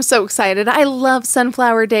 I know. I'm so excited. I love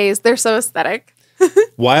sunflower days. They're so aesthetic.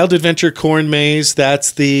 Wild Adventure Corn Maze.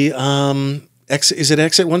 That's the, is it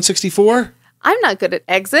exit 164? I'm not good at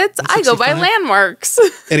exits. I go by landmarks.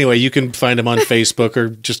 Anyway, you can find them on Facebook or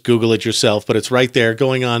just Google it yourself, but it's right there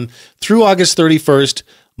going on through August 31st,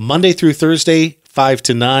 Monday through Thursday, 5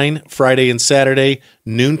 to 9, Friday and Saturday,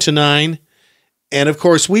 noon to 9. And of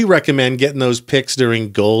course, we recommend getting those pics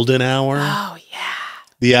during golden hour. Oh, yeah.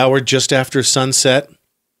 The hour just after sunset,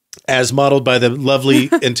 as modeled by the lovely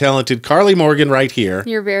and talented Karley Morgan right here.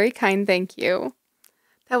 You're very kind. Thank you.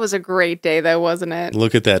 That was a great day, though, wasn't it?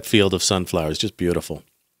 Look at that field of sunflowers. Just beautiful.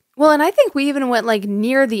 Well, and I think we even went like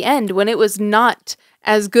near the end when it was not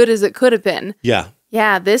as good as it could have been. Yeah.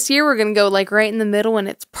 Yeah, this year we're going to go like right in the middle and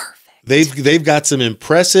it's perfect. They've got some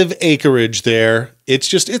impressive acreage there.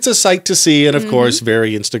 It's a sight to see. And of course,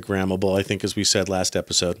 very Instagrammable, I think, as we said last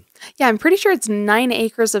episode. Yeah, I'm pretty sure it's 9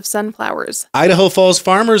 acres of sunflowers. Idaho Falls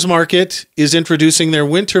Farmers Market is introducing their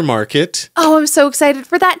winter market. Oh, I'm so excited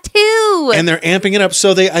for that too. And they're amping it up.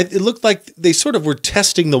 So it looked like they sort of were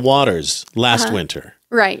testing the waters last winter.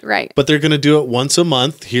 Right. But they're going to do it once a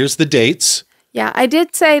month. Here's the dates. Yeah, I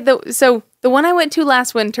did say so the one I went to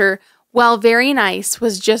last winter, while very nice,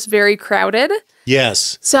 was just very crowded.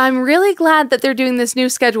 Yes. So I'm really glad that they're doing this new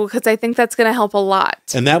schedule because I think that's going to help a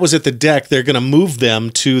lot. And that was at the deck. They're going to move them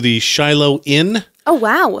to the Shiloh Inn. Oh,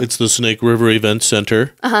 wow. It's the Snake River Event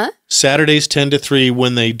Center. Saturdays 10 to 3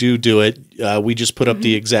 when they do it. We just put up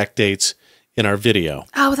the exact dates in our video.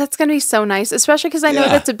 Oh, that's going to be so nice, especially because I know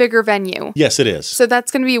that's a bigger venue. Yes, it is. So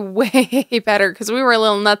that's going to be way better because we were a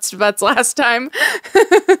little nuts to butts last time.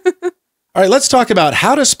 All right, let's talk about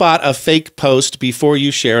how to spot a fake post before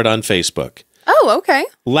you share it on Facebook. Oh, okay.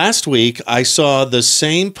 Last week, I saw the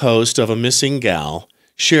same post of a missing gal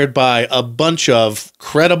shared by a bunch of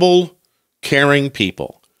credible, caring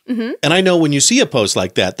people. And I know when you see a post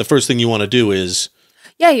like that, the first thing you want to do is...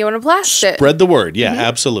 Yeah, you want to blast it. Spread the word. Yeah,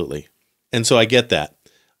 absolutely. And so I get that.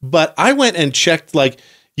 But I went and checked,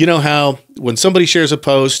 you know how when somebody shares a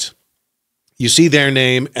post... You see their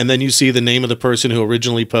name, and then you see the name of the person who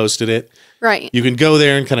originally posted it. Right. You can go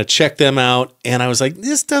there and kind of check them out. And I was like,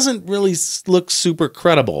 this doesn't really look super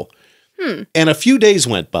credible. And a few days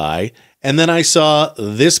went by, and then I saw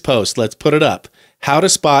this post. Let's put it up. How to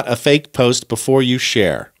spot a fake post before you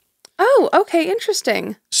share. Oh, okay.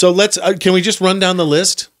 Interesting. So can we just run down the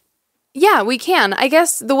list? Yeah, we can. I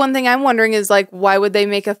guess the one thing I'm wondering is why would they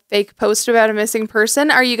make a fake post about a missing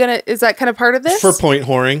person? Is that kind of part of this? For point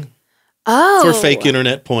whoring. Oh. For fake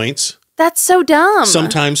internet points. That's so dumb.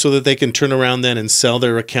 Sometimes so that they can turn around then and sell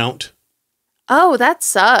their account. Oh, that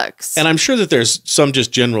sucks. And I'm sure that there's some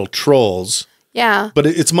just general trolls. Yeah. But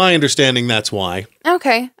it's my understanding that's why.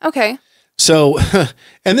 Okay. So,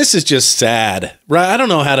 and this is just sad, right? I don't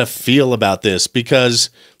know how to feel about this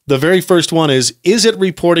because the very first one is it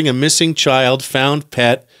reporting a missing child, found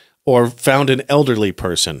pet, or found an elderly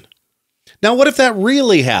person? Now, what if that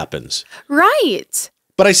really happens? Right.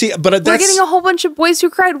 But we're getting a whole bunch of boys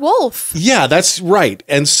who cried wolf. Yeah, that's right.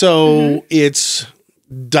 And so it's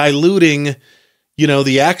diluting,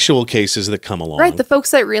 the actual cases that come along. Right, the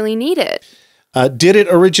folks that really need it. Did it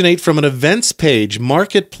originate from an events page,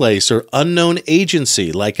 marketplace, or unknown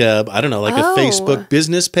agency, like a Facebook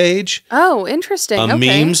business page? Oh, interesting. A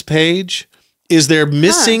memes page? Is there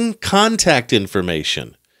missing contact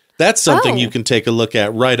information? That's something you can take a look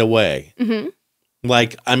at right away.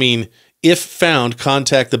 If found,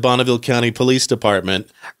 contact the Bonneville County Police Department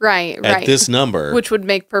Right. at this number. Which would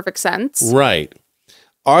make perfect sense. Right.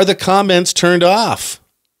 Are the comments turned off?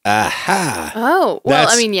 Aha. Oh, well,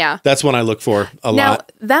 I mean, yeah. That's one I look for a Now,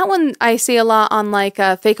 lot. that one I see a lot on like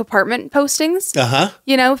fake apartment postings. Uh-huh.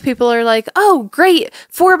 You know, people are like, oh, great,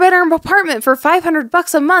 4-bedroom apartment for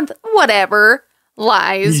 $500 a month. Whatever.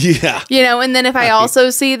 Lies. Yeah. You know, and then if I also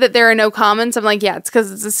see that there are no comments, I'm like, yeah, it's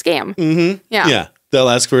because it's a scam. Mm-hmm. Yeah. Yeah. They'll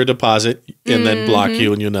ask for a deposit and then block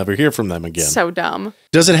you and you'll never hear from them again. So dumb.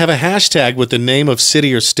 Does it have a hashtag with the name of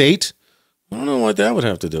city or state? I don't know what that would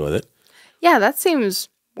have to do with it. Yeah, that seems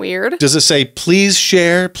weird. Does it say, please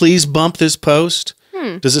share, please bump this post?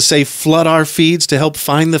 Does it say, flood our feeds to help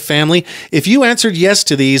find the family? If you answered yes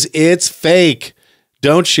to these, it's fake.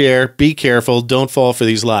 Don't share. Be careful. Don't fall for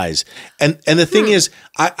these lies. And the thing is,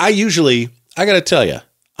 I usually, I got to tell you,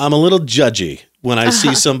 I'm a little judgy when I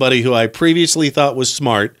see somebody who I previously thought was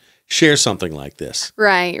smart share something like this.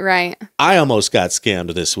 Right, right. I almost got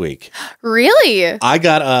scammed this week. Really? I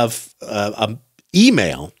got a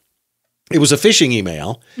email. It was a phishing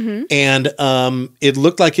email, and it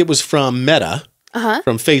looked like it was from Meta,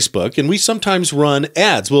 from Facebook. And we sometimes run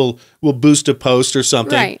ads. We'll boost a post or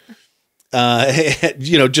something,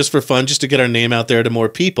 just for fun, just to get our name out there to more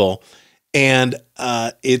people. And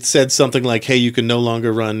it said something like, "Hey, you can no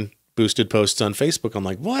longer run boosted posts on Facebook." I'm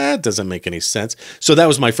like, "Well, that doesn't make any sense." So that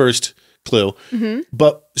was my first clue.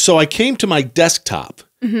 But so I came to my desktop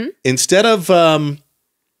instead of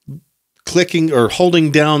clicking or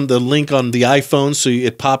holding down the link on the iPhone so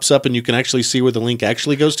it pops up and you can actually see where the link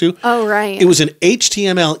actually goes to. Oh, right. It was an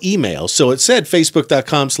HTML email. So it said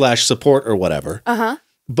facebook.com/support or whatever.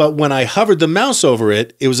 But when I hovered the mouse over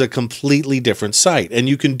it, it was a completely different site. And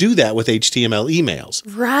you can do that with HTML emails.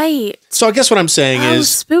 Right. So I guess what I'm saying is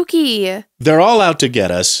spooky. They're all out to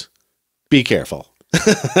get us. Be careful.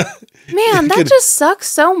 Man, that just sucks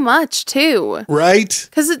so much too. Right?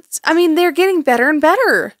 Because they're getting better and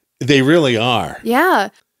better. They really are. Yeah.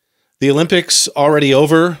 The Olympics already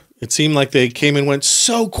over. It seemed like they came and went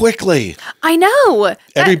so quickly. I know.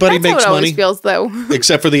 Everybody that's makes how it money. Always feels though.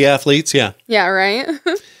 Except for the athletes, yeah. Yeah, right.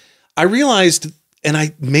 I realized,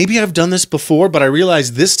 and maybe I've done this before, but I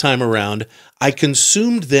realized this time around, I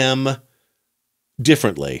consumed them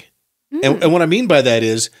differently. And what I mean by that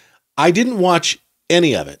is, I didn't watch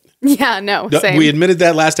any of it. Yeah, no, same. We admitted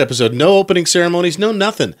that last episode. No opening ceremonies, no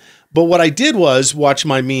nothing. But what I did was watch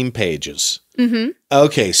my meme pages.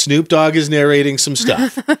 Okay, Snoop Dogg is narrating some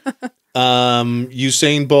stuff.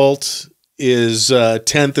 Usain Bolt is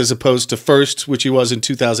 10th as opposed to 1st, which he was in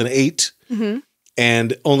 2008.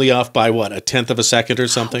 And only off by, what, a 10th of a second or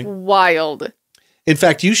something? Wild. In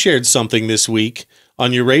fact, you shared something this week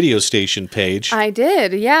on your radio station page. I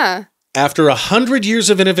did, yeah. After 100 years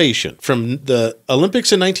of innovation, from the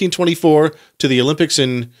Olympics in 1924 to the Olympics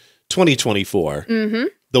in 2024,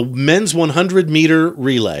 the men's 100-meter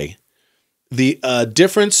relay, the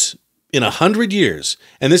difference in 100 years,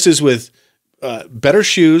 and this is with better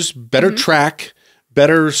shoes, better track,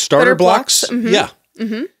 better starter blocks. Yeah.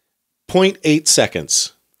 0.8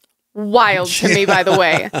 seconds. Wild to me, by the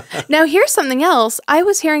way. Now, here's something else. I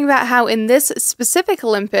was hearing about how in this specific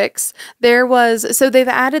Olympics, they've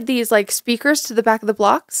added these like speakers to the back of the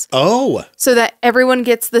blocks. Oh. So that everyone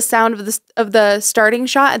gets the sound of the starting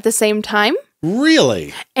shot at the same time.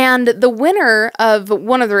 Really? And the winner of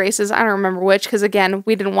one of the races, I don't remember which, because again,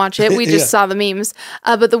 we didn't watch it. We just saw the memes.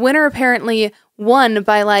 But the winner apparently won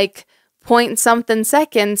by like point something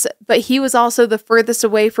seconds, but he was also the furthest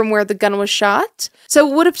away from where the gun was shot. So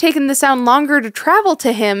it would have taken the sound longer to travel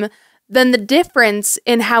to him than the difference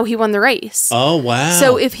in how he won the race. Oh, wow.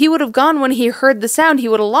 So if he would have gone when he heard the sound, he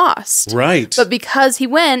would have lost. Right. But because he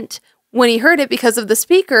went when he heard it because of the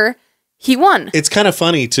speaker, he won. It's kind of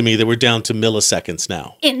funny to me that we're down to milliseconds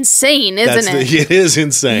now. Insane, isn't it? It is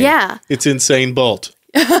insane. Yeah. It's insane Bolt.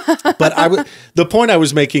 But the point I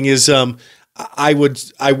was making is I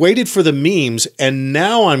waited for the memes, and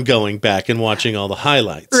now I'm going back and watching all the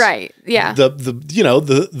highlights. Right. Yeah.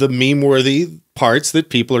 The meme worthy parts that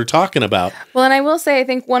people are talking about. Well, and I will say, I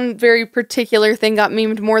think one very particular thing got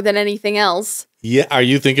memed more than anything else. Yeah. Are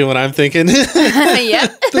you thinking what I'm thinking? Yeah.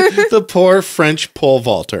 the poor French pole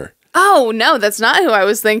vaulter. Oh no, that's not who I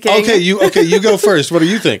was thinking. Okay, you go first. What are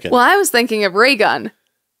you thinking? Well, I was thinking of Ray Gun.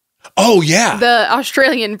 Oh yeah, the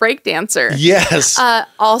Australian breakdancer. Yes.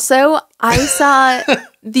 Also, I saw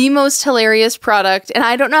the most hilarious product, and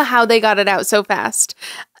I don't know how they got it out so fast.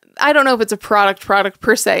 I don't know if it's a product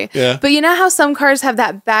per se. Yeah. But you know how some cars have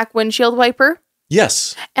that back windshield wiper?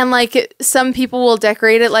 Yes. And like some people will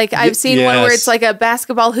decorate it. Like I've seen one where it's like a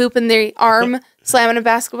basketball hoop in the arm slamming a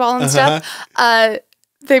basketball and stuff.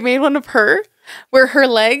 they made one of her where her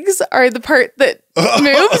legs are the part that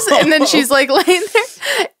moves, and then she's like laying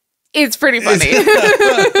there. It's pretty funny.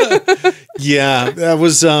 Yeah, that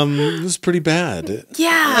was it was pretty bad.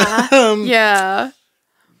 Yeah. Yeah.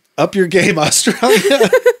 Up your game, Australia.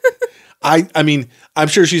 I mean, I'm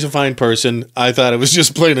sure she's a fine person. I thought it was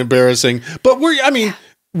just plain embarrassing. But we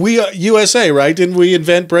USA, right? Didn't we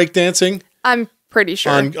invent breakdancing? I'm pretty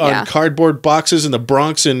sure. On cardboard boxes in the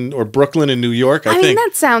Bronx or Brooklyn in New York, I think. mean,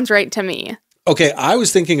 that sounds right to me. Okay, I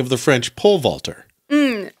was thinking of the French pole vaulter.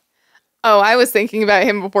 Oh, I was thinking about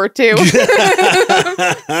him before, too.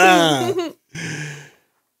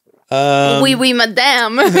 Oui,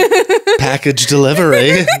 madame. Package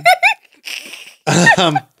delivery.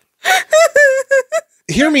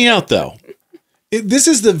 Hear me out, though. This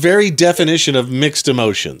is the very definition of mixed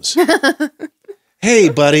emotions. Hey,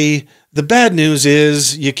 buddy, the bad news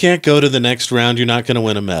is you can't go to the next round. You're not going to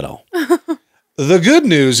win a medal. The good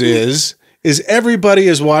news is everybody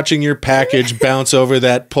is watching your package bounce over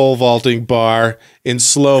that pole vaulting bar in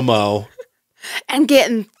slow-mo. And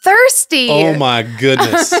getting thirsty. Oh, my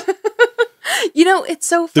goodness. You know, it's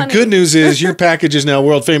so funny. The good news is your package is now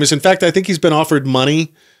world famous. In fact, I think he's been offered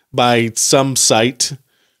money by some site.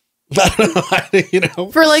 I don't know, you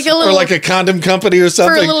know, for like a little, or like a condom company or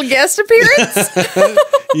something. For a little guest appearance.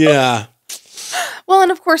 Yeah. Well,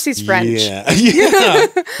 and of course he's French. Yeah. Yeah.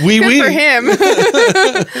 Good for him.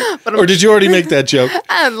 Or did you already make that joke?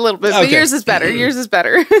 A little bit, but yours is better. Yours is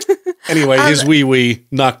better. Anyway, his wee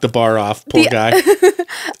knocked the bar off. Poor guy.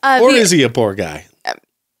 Or is he a poor guy?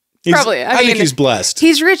 Probably. I think he's blessed.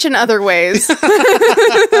 He's rich in other ways. He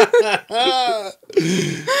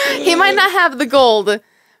might not have the gold,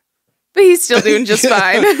 but he's still doing just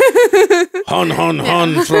fine. Hon,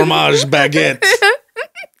 fromage, baguette.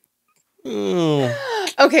 Oh.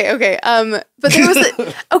 Okay. But there was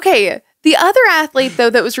the other athlete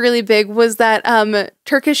though that was really big was that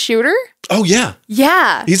Turkish shooter. Oh yeah.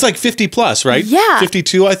 Yeah. He's like 50 plus, right? Yeah.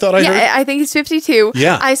 52, I thought I heard. Yeah, I think he's 52.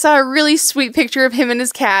 Yeah. I saw a really sweet picture of him and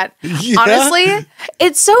his cat. Yeah. Honestly,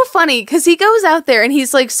 it's so funny because he goes out there and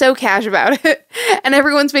he's like so cash about it. And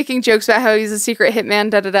everyone's making jokes about how he's a secret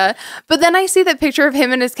hitman, da-da-da. But then I see that picture of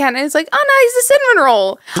him and his cat and it's like, oh no, he's a cinnamon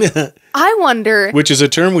roll. I wonder. Which is a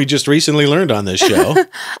term we just recently learned on this show.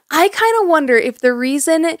 I kind of wonder if the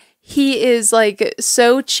reason he is like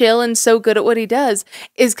so chill and so good at what he does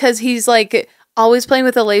is because he's like always playing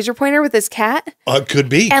with a laser pointer with his cat. Could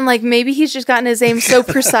be. And like maybe he's just gotten his aim so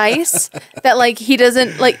precise that like he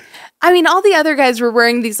doesn't like. I mean, all the other guys were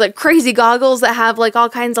wearing these like crazy goggles that have like all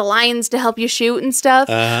kinds of lines to help you shoot and stuff.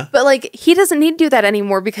 But like he doesn't need to do that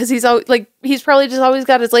anymore because he's he's probably just always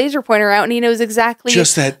got his laser pointer out and he knows exactly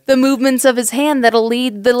the movements of his hand that'll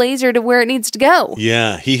lead the laser to where it needs to go.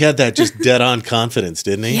 Yeah, he had that just dead on confidence,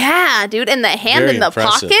 didn't he? Yeah, dude, and the hand Very in the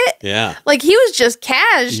impressive. pocket. Yeah, like he was just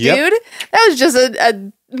cash, Yep. dude. That was just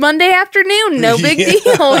a Monday afternoon, no big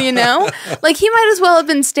deal, you know? Like, he might as well have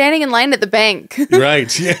been standing in line at the bank.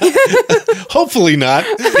 Right, yeah. Hopefully not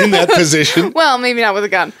in that position. Well, maybe not with a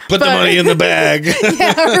gun. Put the money in the bag.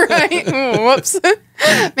 Yeah, right. Whoops.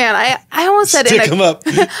 Man, I almost said Stick them up.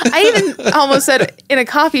 I even almost said in a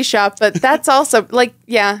coffee shop, but that's also, like,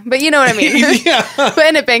 yeah, but you know what I mean. Yeah. But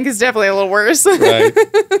in a bank is definitely a little worse. Right.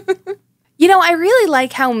 You know, I really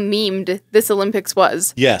like how memed this Olympics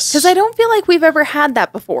was. Yes. Because I don't feel like we've ever had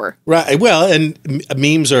that before. Right. Well, and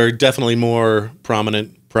memes are definitely more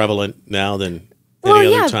prevalent now than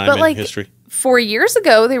any other time in history. 4 years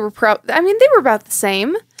ago, they were they were about the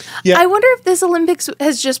same. Yeah. I wonder if this Olympics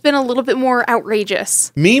has just been a little bit more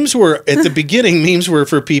outrageous. Memes were, at the beginning, memes were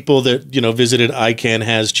for people that, visited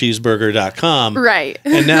icanhascheeseburger.com. Right.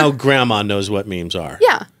 And now grandma knows what memes are.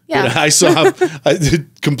 Yeah. Yeah. I saw,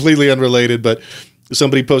 completely unrelated, but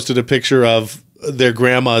somebody posted a picture of their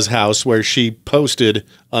grandma's house where she posted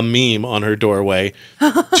a meme on her doorway.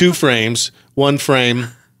 2 frames. 1 frame,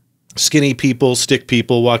 skinny people, stick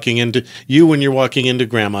people walking into you when you're walking into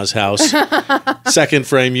grandma's house. 2nd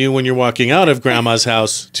frame, you when you're walking out of grandma's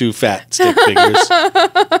house, 2 fat stick figures.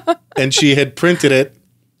 And she had printed it,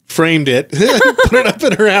 framed it, put it up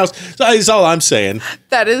in her house. So that's all I'm saying.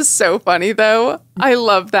 That is so funny, though. I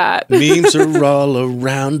love that. Memes are all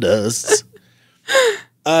around us.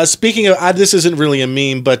 Speaking of, this isn't really a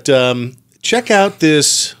meme, but check out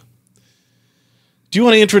this. Do you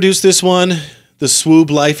want to introduce this one? The Swoob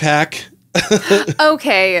life hack?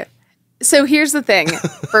 Okay. So here's the thing.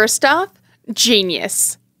 First off,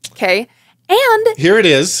 genius. Okay. And here it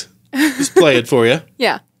is. Just play it for you.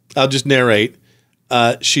 Yeah. I'll just narrate.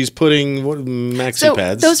 She's putting maxi So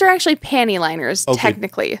pads. those are actually panty liners,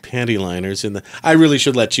 technically. Panty liners in the. I really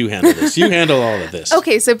should let you handle this. You handle all of this.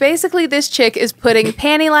 Okay, so basically this chick is putting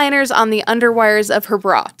panty liners on the underwires of her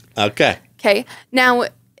bra. Okay. Okay. Now,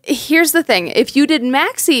 here's the thing. If you did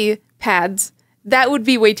maxi pads, that would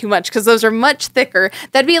be way too much because those are much thicker.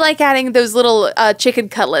 That'd be like adding those little chicken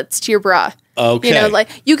cutlets to your bra. Okay. You know, like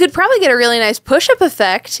you could probably get a really nice push-up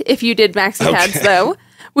effect if you did maxi pads, though,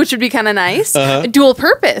 which would be kind of nice. Dual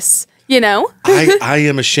purpose, you know? I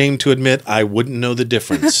am ashamed to admit I wouldn't know the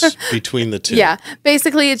difference between the two. Yeah.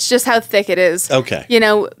 Basically, it's just how thick it is. Okay. You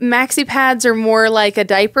know, maxi pads are more like a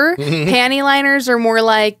diaper. Panty liners are more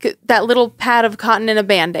like that little pad of cotton in a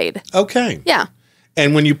Band-Aid. Okay. Yeah.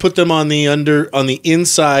 And when you put them on the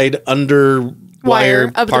inside under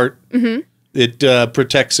wire part, it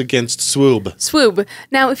protects against swoob. Swoob.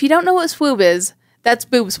 Now, if you don't know what swoob is, that's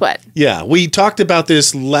boob sweat. Yeah, we talked about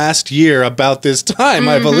this last year about this time,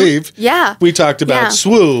 I believe. Yeah. We talked about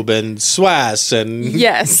swoob and swass and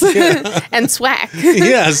Yes. And swack.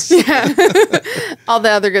 yes. All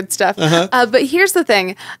the other good stuff. But here's the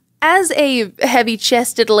thing. As a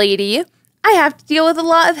heavy-chested lady, I have to deal with a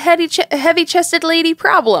lot of heavy-chested lady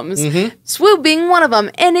problems. Swoob being one of them,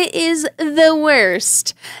 and it is the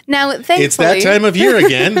worst. Now, thankfully, It's that time of year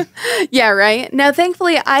again. Yeah, right. Now,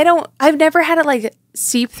 thankfully, I've never had it like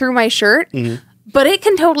seep through my shirt, but it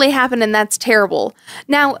can totally happen, and that's terrible.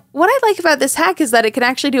 Now, what I like about this hack is that it can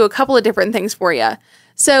actually do a couple of different things for you.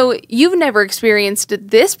 So you've never experienced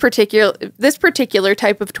this particular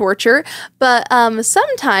type of torture, but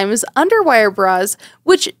sometimes underwire bras,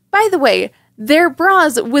 which, by the way, they're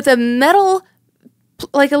bras with a metal,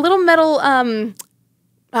 like a little metal,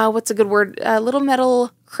 what's a good word? A little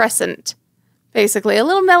metal crescent, basically. A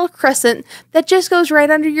little metal crescent that just goes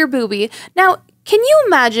right under your boobie. Now, can you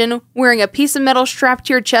imagine wearing a piece of metal strapped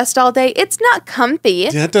to your chest all day? It's not comfy.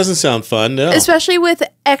 That doesn't sound fun, no. Especially with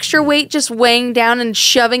extra weight just weighing down and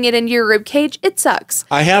shoving it into your rib cage. It sucks.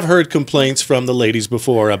 I have heard complaints from the ladies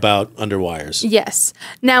before about underwires. Yes.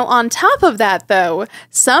 Now, on top of that, though,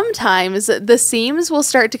 sometimes the seams will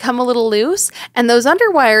start to come a little loose, and those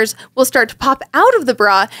underwires will start to pop out of the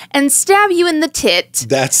bra and stab you in the tit.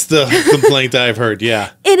 That's the complaint I've heard,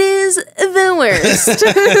 yeah. It is the worst.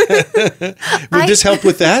 Would this help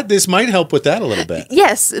with that? This might help with that a little bit.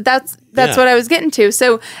 Yes, that's what I was getting to.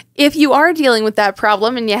 So if you are dealing with that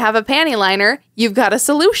problem and you have a panty liner, you've got a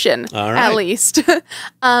solution, at least.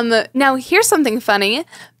 Now, here's something funny.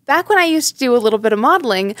 Back when I used to do a little bit of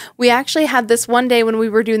modeling, we actually had this one day when we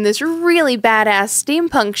were doing this really badass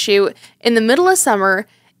steampunk shoot in the middle of summer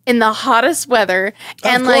in the hottest weather.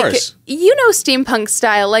 And of course. you know, steampunk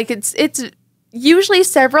style, like it's usually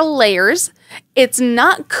several layers. It's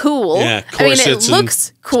not cool. Yeah, I mean, it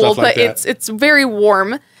looks cool, like but it's very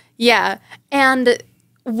warm. Yeah. And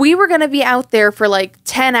we were going to be out there for like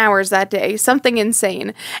 10 hours that day, something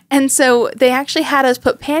insane. And so they actually had us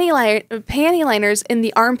put panty liners in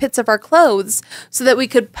the armpits of our clothes so that we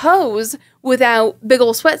could pose without big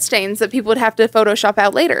old sweat stains that people would have to Photoshop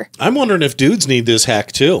out later. I'm wondering if dudes need this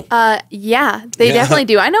hack too. Yeah, they definitely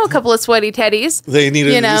do. I know a couple of sweaty teddies. They need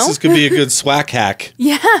it. This could be a good swack hack.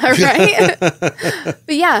 Yeah, right? But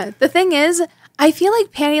yeah, the thing is, I feel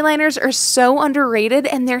like panty liners are so underrated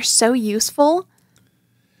and they're so useful.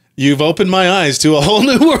 You've opened my eyes to a whole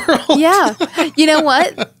new world. Yeah. You know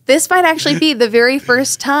what? This might actually be the very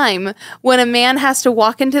first time when a man has to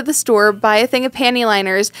walk into the store, buy a thing of panty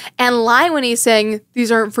liners, and lie when he's saying,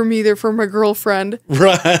 these aren't for me, they're for my girlfriend.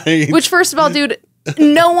 Right. Which, first of all, dude,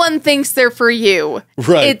 no one thinks they're for you.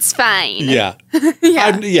 Right. It's fine. Yeah.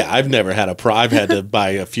 Yeah. I've never had I've had to buy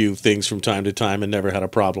a few things from time to time and never had a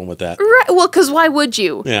problem with that. Right. Well, because why would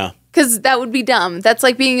you? Yeah. Because that would be dumb. That's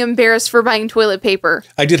like being embarrassed for buying toilet paper.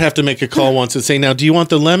 I did have to make a call once and say, now, do you want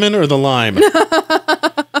the lemon or the lime? Two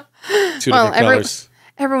different colors.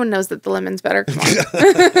 Everyone knows that the lemon's better. Come on.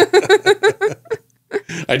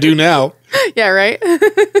 I do now. Yeah, right?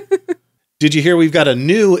 Did you hear we've got a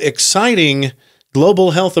new, exciting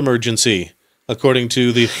global health emergency, according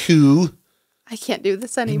to the WHO, I can't do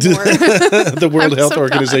this anymore. the World Health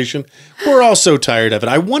Organization. We're all so tired of it.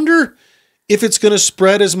 I wonder if it's going to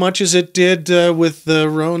spread as much as it did with the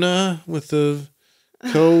Rona, with the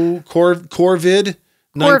Corvid-19.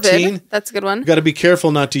 Corvid, that's a good one. Got to be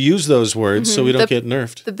careful not to use those words so we don't get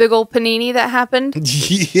nerfed. The big old panini that happened.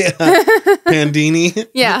 Yeah. Pandini.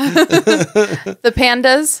 Yeah. The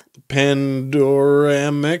pandas.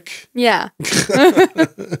 Pandoramic. Yeah.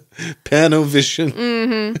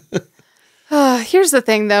 Panovision. Here's the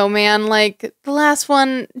thing, though, man. Like, the last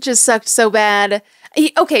one just sucked so bad.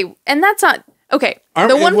 Okay, and that's not... Okay,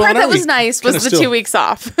 the one part that was nice was the 2 weeks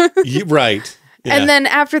off. Right. Yeah. And then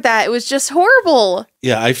after that, it was just horrible.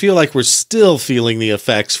 Yeah, I feel like we're still feeling the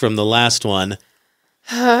effects from the last one.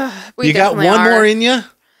 You got one more in you?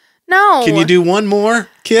 No. Can you do one more,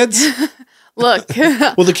 kids? Look.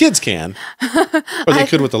 Well, the kids can. Or they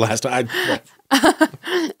could with the last one.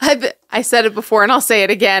 I said it before and I'll say it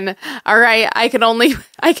again. All right. I can only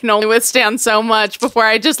withstand so much before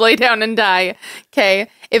I just lay down and die. Okay.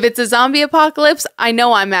 If it's a zombie apocalypse, I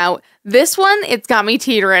know I'm out. This one, it's got me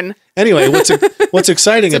teetering. Anyway, what's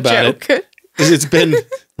exciting about it is it's been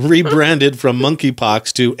rebranded from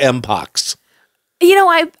monkeypox to Mpox. You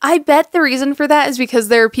know, I bet the reason for that is because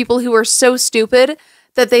there are people who are so stupid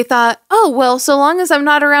that they thought, oh, well, so long as I'm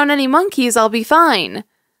not around any monkeys, I'll be fine.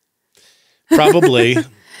 Probably.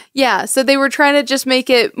 Yeah, so they were trying to just make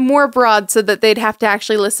it more broad so that they'd have to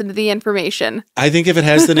actually listen to the information. I think if it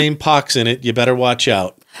has the name Pox in it, you better watch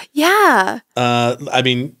out. Yeah. I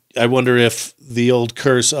mean, I wonder if the old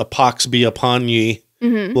curse, a pox be upon ye,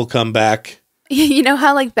 will come back. You know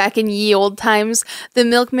how, like, back in ye old times, the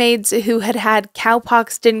milkmaids who had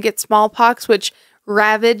cowpox didn't get smallpox, which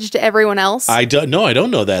ravaged everyone else? I don't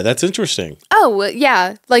know that. That's interesting. Oh,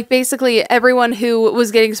 yeah. Like, basically, everyone who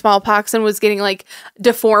was getting smallpox and was getting, like,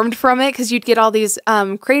 deformed from it, because you'd get all these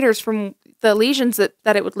craters from the lesions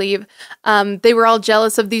that it would leave, they were all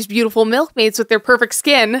jealous of these beautiful milkmaids with their perfect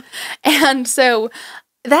skin. And so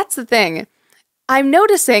that's the thing. I'm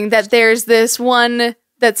noticing that there's this one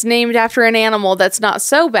that's named after an animal that's not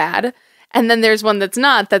so bad, and then there's one that's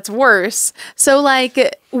not, that's worse. So,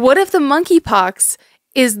 like, what if the monkeypox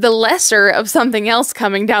is the lesser of something else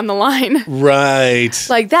coming down the line? Right.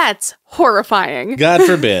 Like, that's horrifying. God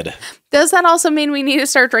forbid. Does that also mean we need to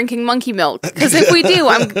start drinking monkey milk? Because if we do,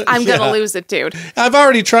 I'm gonna lose it, dude. I've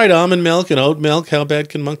already tried almond milk and oat milk. How bad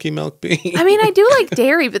can monkey milk be? I mean, I do like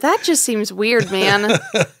dairy, but that just seems weird, man.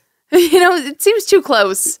 You know, it seems too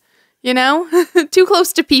close. You know? Too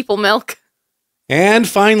close to people milk. And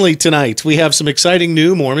finally tonight, we have some exciting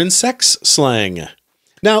new Mormon sex slang.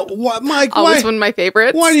 Now, Mike, always one of my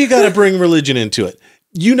favorites. Why do you got to bring religion into it?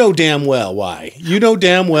 You know damn well why. You know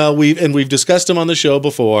damn well we've discussed them on the show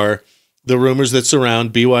before. The rumors that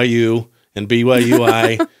surround BYU and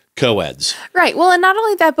BYUI co-eds. Right. Well, and not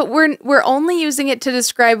only that, but we're only using it to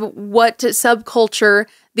describe what subculture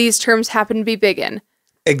these terms happen to be big in.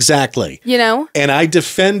 Exactly. You know? And I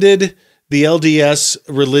defended the LDS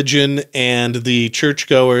religion and the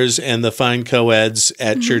churchgoers and the fine co-eds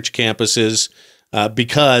at church campuses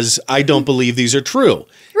because I don't believe these are true.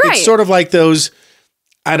 Right. It's sort of like those,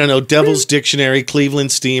 I don't know, Devil's Dictionary,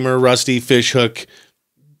 Cleveland Steamer, Rusty Fishhook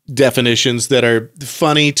definitions that are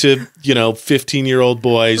funny to, 15-year-old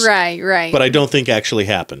boys. Right. But I don't think actually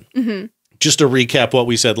happen. Just to recap what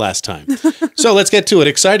we said last time. So let's get to it.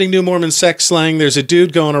 Exciting new Mormon sex slang. There's a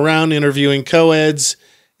dude going around interviewing co-eds.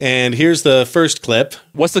 And here's the first clip.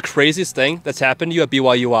 What's the craziest thing that's happened to you at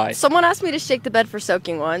BYUI? Someone asked me to shake the bed for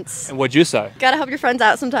soaking once. And what'd you say? Gotta help your friends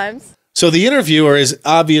out sometimes. So the interviewer is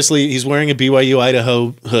obviously, he's wearing a BYU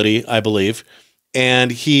Idaho hoodie, I believe. And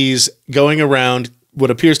he's going around what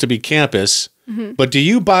appears to be campus. But do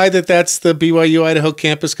you buy that that's the BYU Idaho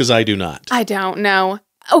campus? Because I do not. I don't know.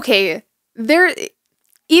 Okay.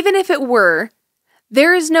 Even if it were,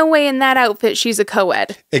 there is no way in that outfit she's a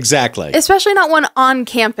co-ed. Exactly. Especially not one on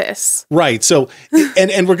campus. Right. So,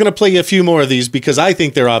 and we're going to play a few more of these because I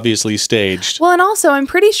think they're obviously staged. Well, and also I'm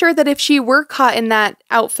pretty sure that if she were caught in that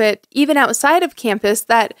outfit, even outside of campus,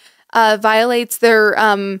 that violates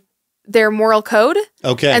their moral code.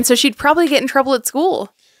 Okay. And so she'd probably get in trouble at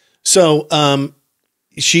school. So,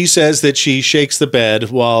 she says that she shakes the bed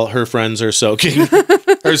while her friends are soaking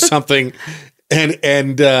or something.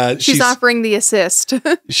 And she's offering the assist.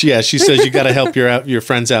 She says you got to help your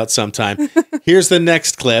friends out sometime. Here's the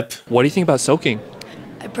next clip. What do you think about soaking?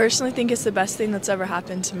 I personally think it's the best thing that's ever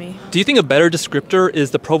happened to me. Do you think a better descriptor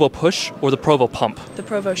is the Provo push or the Provo pump? The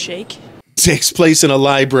Provo shake. Takes place in a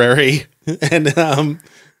library, and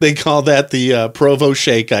they call that the Provo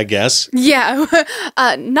shake, I guess. Yeah,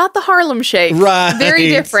 not the Harlem shake. Right. Very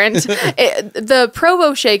different. The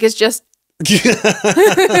Provo shake is just...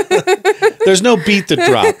 There's no beat that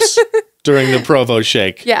drops during the Provo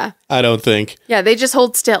shake. Yeah. I don't think. Yeah, they just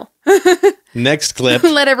hold still. Next clip.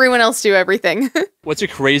 Let everyone else do everything. What's your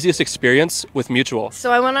craziest experience with Mutual?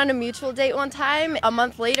 So I went on a mutual date one time. A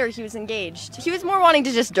month later, he was engaged. He was more wanting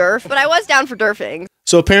to just derf, but I was down for derfing.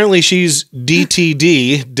 So apparently she's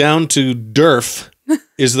DTD, down to derf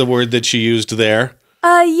is the word that she used there.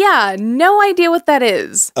 Yeah, no idea what that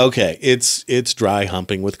is. Okay, it's dry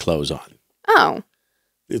humping with clothes on. Oh.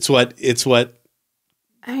 It's what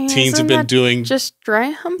teens have been doing. Just dry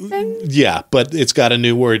humping? Yeah, but it's got a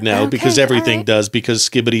new word now because everything does, because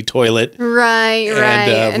skibbity toilet. Right.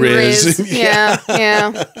 And Riz. Yeah.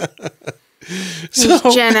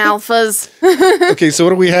 So, Gen Alphas. okay, so what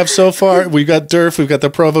do we have so far? We've got Durf, we've got the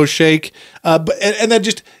Provo Shake. And then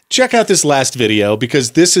just check out this last video,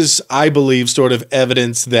 because this is, I believe, sort of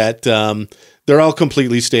evidence that they're all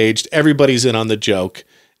completely staged. Everybody's in on the joke,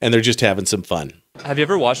 and they're just having some fun. Have you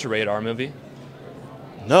ever watched a rated R movie?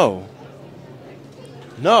 No.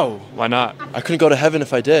 Why not? I couldn't go to heaven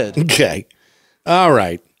if I did. Okay. All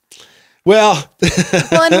right. Well,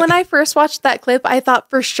 and when I first watched that clip, I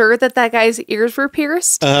thought for sure that guy's ears were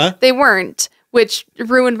pierced. They weren't, which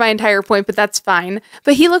ruined my entire point, but that's fine.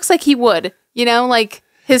 But he looks like he would, like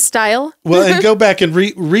his style. Well, and go back and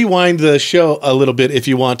rewind the show a little bit if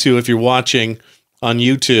you want to, if you're watching on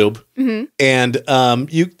YouTube. Mm-hmm. And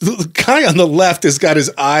the guy on the left has got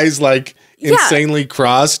his eyes like insanely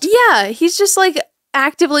crossed. Yeah, he's just like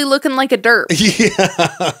actively looking like a derp.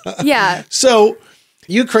 Yeah. So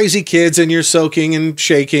you crazy kids, and you're soaking and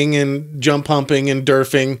shaking and jump humping and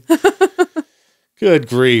durfing. Good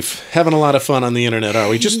grief. Having a lot of fun on the internet, are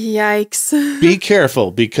we? Just yikes. Be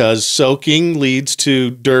careful, because soaking leads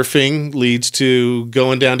to durfing, leads to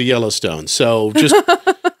going down to Yellowstone. So just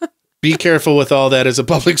be careful with all that as a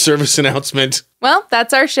public service announcement. Well,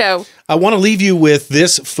 that's our show. I want to leave you with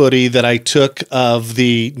this footy that I took of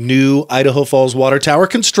the new Idaho Falls water tower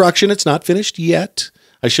construction. It's not finished yet.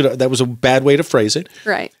 That was a bad way to phrase it.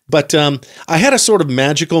 Right. But I had a sort of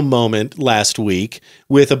magical moment last week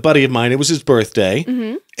with a buddy of mine. It was his birthday.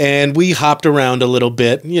 Mm-hmm. And we hopped around a little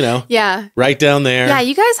bit, Yeah. right down there. Yeah,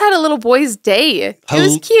 you guys had a little boy's day. It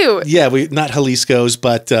was cute. Yeah, not Jalisco's,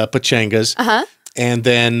 but Pachangas. Uh-huh. And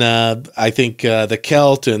then I think the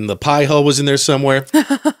Celt and the Pie Hole was in there somewhere.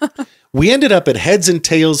 We ended up at Heads and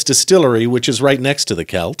Tails Distillery, which is right next to the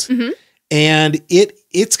Celt. Mm-hmm. And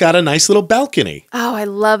it's got a nice little balcony. Oh, I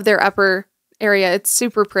love their upper area. It's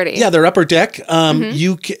super pretty. Yeah, their upper deck,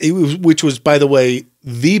 which was, by the way,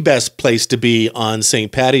 the best place to be on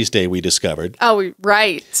St. Patty's Day, we discovered. Oh,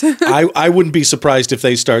 right. I wouldn't be surprised if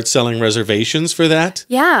they start selling reservations for that.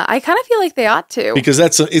 Yeah, I kind of feel like they ought to. Because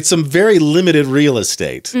it's some very limited real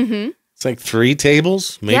estate. Mm-hmm. It's like 3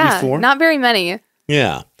 tables, maybe 4. Not very many.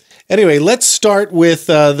 Yeah. Anyway, let's start with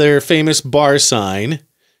their famous bar sign.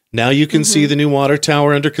 Now you can see the new water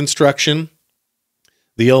tower under construction.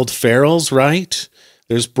 The old Farrell's, right?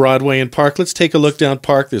 There's Broadway and Park. Let's take a look down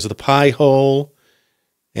Park. There's the Pie Hole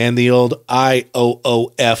and the old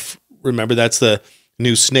IOOF. Remember, that's the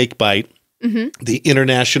new snake bite. Mm-hmm. The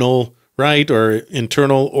International, right? Or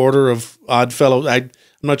Internal Order of Odd Fellows. I'm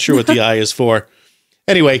not sure what the I is for.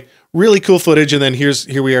 Anyway, really cool footage. And then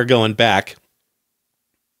here we are going back.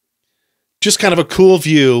 Just kind of a cool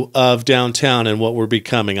view of downtown and what we're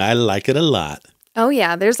becoming. I like it a lot. Oh,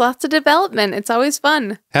 yeah. There's lots of development. It's always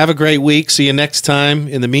fun. Have a great week. See you next time.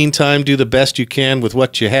 In the meantime, do the best you can with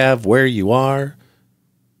what you have, where you are.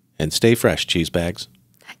 And stay fresh, cheese bags.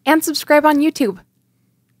 And subscribe on YouTube.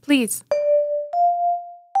 Please.